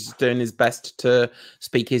Richards is doing his best to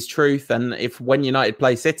speak his truth. And when United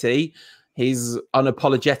play City, he's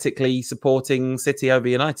unapologetically supporting City over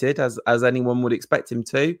United, as anyone would expect him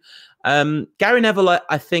to. Gary Neville,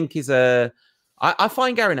 I think, is I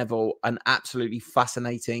find Gary Neville an absolutely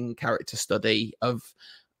fascinating character study of.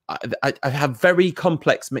 I have very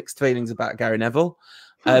complex mixed feelings about Gary Neville.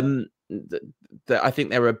 I think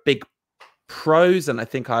there are big pros, and I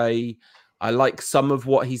think I like some of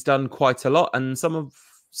what he's done quite a lot, and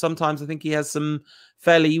sometimes I think he has some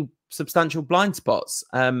fairly substantial blind spots.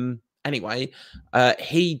 Anyway,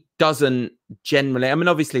 he doesn't generally. I mean,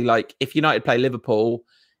 obviously, like if United play Liverpool,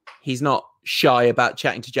 he's not shy about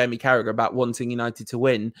chatting to Jamie Carragher about wanting United to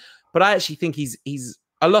win. But I actually think he's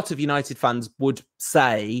a lot of United fans would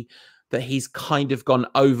say that he's kind of gone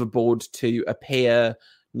overboard to appear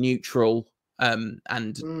neutral and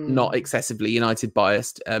not excessively United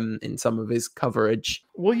biased in some of his coverage.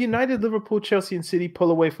 Will United, Liverpool, Chelsea, and City pull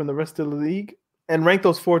away from the rest of the league and rank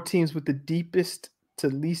those 4 teams with the deepest to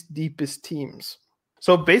least deepest teams?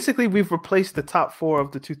 So basically, we've replaced the top 4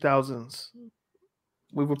 of the 2000s.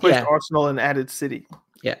 We've replaced Arsenal and added City.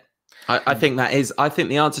 Yeah. I think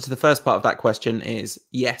the answer to the first part of that question is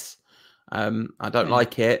yes. I don't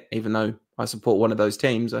like it, even though I support one of those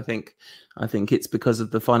teams. I think it's because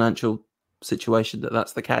of the financial situation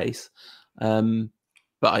that's the case.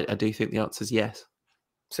 But I do think the answer is yes.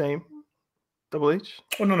 Same. Double H?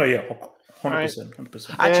 Oh, no, yeah. 100%.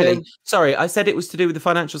 100%. Actually, sorry, I said it was to do with the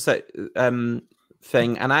financial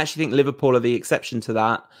thing, and I actually think Liverpool are the exception to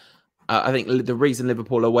that. I think the reason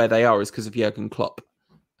Liverpool are where they are is because of Jurgen Klopp,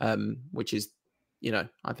 which is,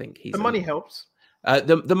 I think the money helps.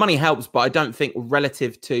 The money helps, but I don't think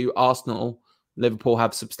relative to Arsenal, Liverpool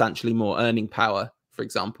have substantially more earning power, for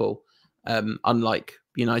example, unlike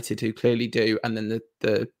United, who clearly do, and then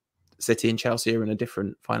the City and Chelsea are in a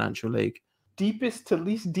different financial league. Deepest to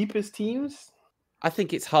least deepest teams? I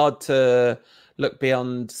think it's hard to look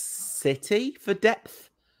beyond City for depth.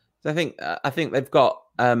 I think they've got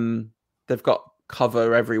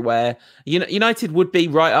cover everywhere. United would be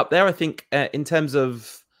right up there. I think in terms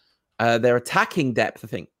of their attacking depth, I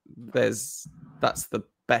think that's the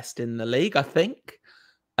best in the league. I think,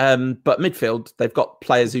 but midfield they've got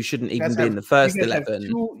players who shouldn't even be in the first 11.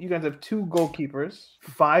 You guys have 2 goalkeepers,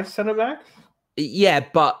 5 centre backs. Yeah,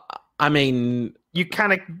 but I mean, you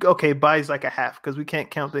kind of buys like a half because we can't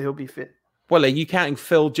count that he'll be fit. Well, are you counting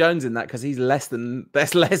Phil Jones in that? Because he's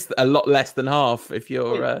a lot less than half. If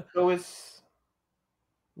you're so it's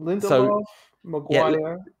Lindelof,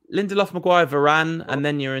 Maguire, Lindelof, Maguire, Varane, and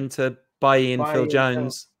then you're into buying Phil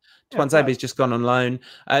Jones. Tuanzebe's just gone on loan.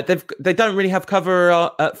 They don't really have cover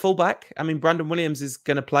at fullback. I mean, Brandon Williams is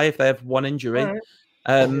going to play if they have one injury.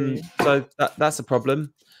 Right. So that's a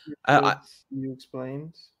problem. You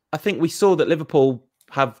explained. I think we saw that Liverpool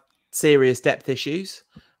have serious depth issues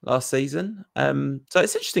last season. So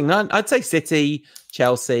it's interesting. I'd say City,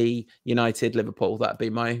 Chelsea, United, Liverpool. That'd be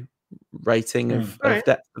my rating of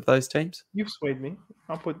depth of those teams. You've swayed me.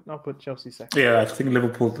 I'll put Chelsea second. Yeah, I think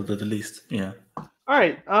Liverpool the least. Yeah. All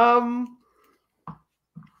right.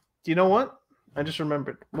 Do you know what? I just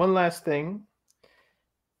remembered one last thing.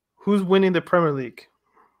 Who's winning the Premier League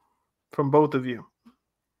from both of you?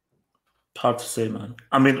 Hard to say, man.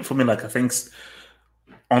 I mean, for me, I think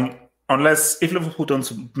unless if Liverpool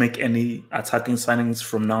don't make any attacking signings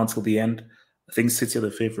from now until the end, I think City are the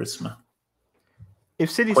favourites, man. If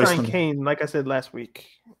City sign Kane, like I said last week,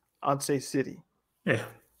 I'd say City. Yeah.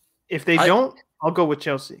 If they don't, I'll go with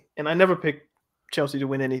Chelsea. And I never pick Chelsea to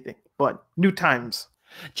win anything, but new times.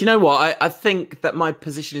 Do you know what? I think that my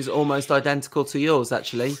position is almost identical to yours,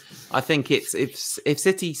 actually. I think it's if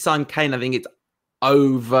City sign Kane, I think it's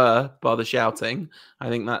over by the shouting. I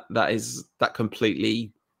think that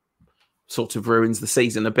completely sort of ruins the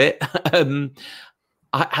season a bit.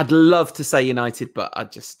 I'd love to say United, but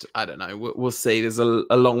I don't know. We'll see. There's a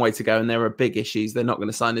long way to go, and there are big issues. They're not going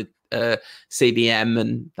to sign a CDM,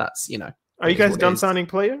 and that's, you know. Are you guys done signing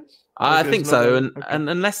players? I think so, and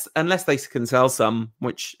unless they can sell some,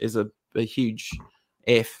 which is a huge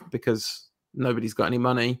if, because nobody's got any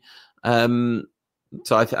money. So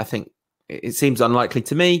I think it seems unlikely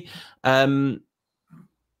to me. And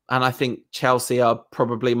I think Chelsea are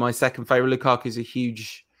probably my second favourite. Lukaku's a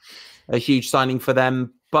huge signing for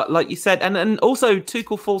them. But like you said, and also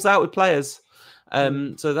Tuchel falls out with players,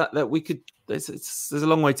 so that we could. There's a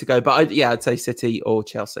long way to go. But I'd say City or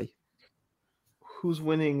Chelsea. Who's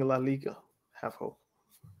winning La Liga? Have hope.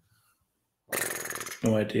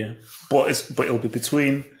 No idea. But it'll be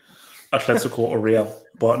between Atletico or Real.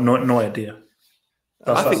 But no idea.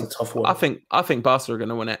 That's a tough one. I think Barca are going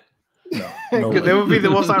to win it. No. It would be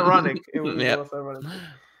the most ironic. It would be the most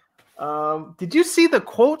ironic. Did you see the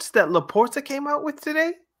quotes that Laporta came out with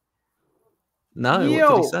today? No.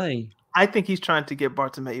 What did he say? I think he's trying to get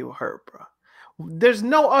Bartomeu hurt, bro. There's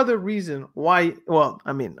no other reason why. Well,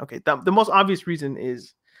 I mean, okay, the most obvious reason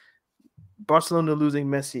is Barcelona losing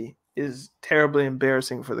Messi is terribly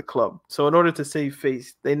embarrassing for the club. So in order to save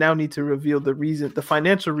face, they now need to reveal the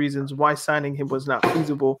financial reasons why signing him was not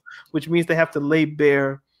feasible, which means they have to lay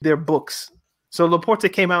bare their books. So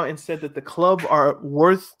Laporta came out and said that the club are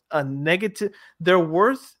worth they're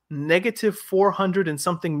worth negative 400 and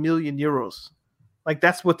something million euros. Like,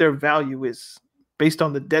 that's what their value is, based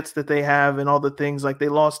on the debts that they have and all the things. Like, they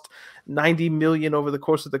lost 90 million over the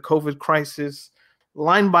course of the COVID crisis,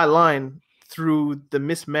 line by line, through the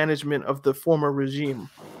mismanagement of the former regime.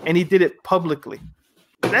 And he did it publicly.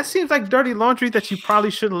 That seems like dirty laundry that you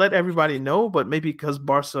probably shouldn't let everybody know, but maybe because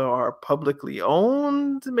Barca are publicly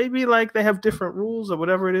owned, maybe like they have different rules or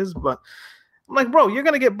whatever it is. But I'm like, bro, you're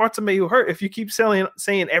going to get Bartomeu hurt if you keep saying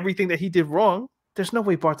everything that he did wrong. There's no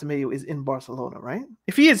way Bartomeu is in Barcelona, right?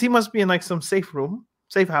 If he is, he must be in like some safe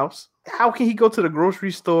house. How can he go to the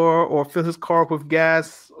grocery store or fill his car up with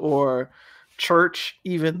gas or church?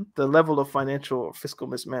 Even the level of financial or fiscal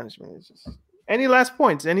mismanagement is just... Any last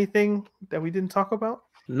points? Anything that we didn't talk about?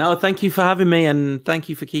 No, thank you for having me, and thank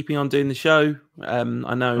you for keeping on doing the show. I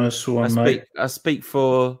know I speak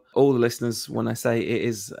for all the listeners when I say it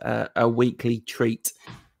is a weekly treat.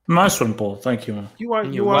 Nice one, Paul. Thank you, man. You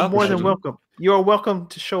are more than welcome. You are welcome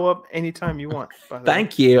to show up anytime you want.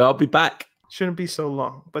 Thank you. I'll be back. Shouldn't be so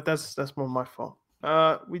long, but that's more my fault.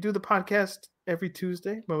 We do the podcast every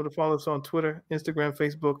Tuesday. Remember to follow us on Twitter, Instagram,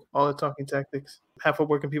 Facebook, all the Talking Tactics. Half of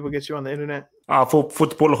where can people get you on the internet?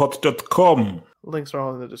 Footballhot.com. Links are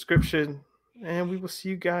all in the description. And we will see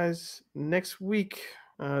you guys next week.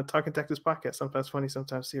 Talking Tactics podcast. Sometimes funny,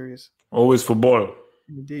 sometimes serious. Always football.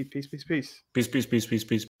 Indeed. Peace, peace, peace. Peace, peace, peace, peace,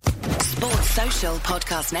 peace. Sports Social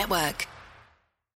Podcast Network.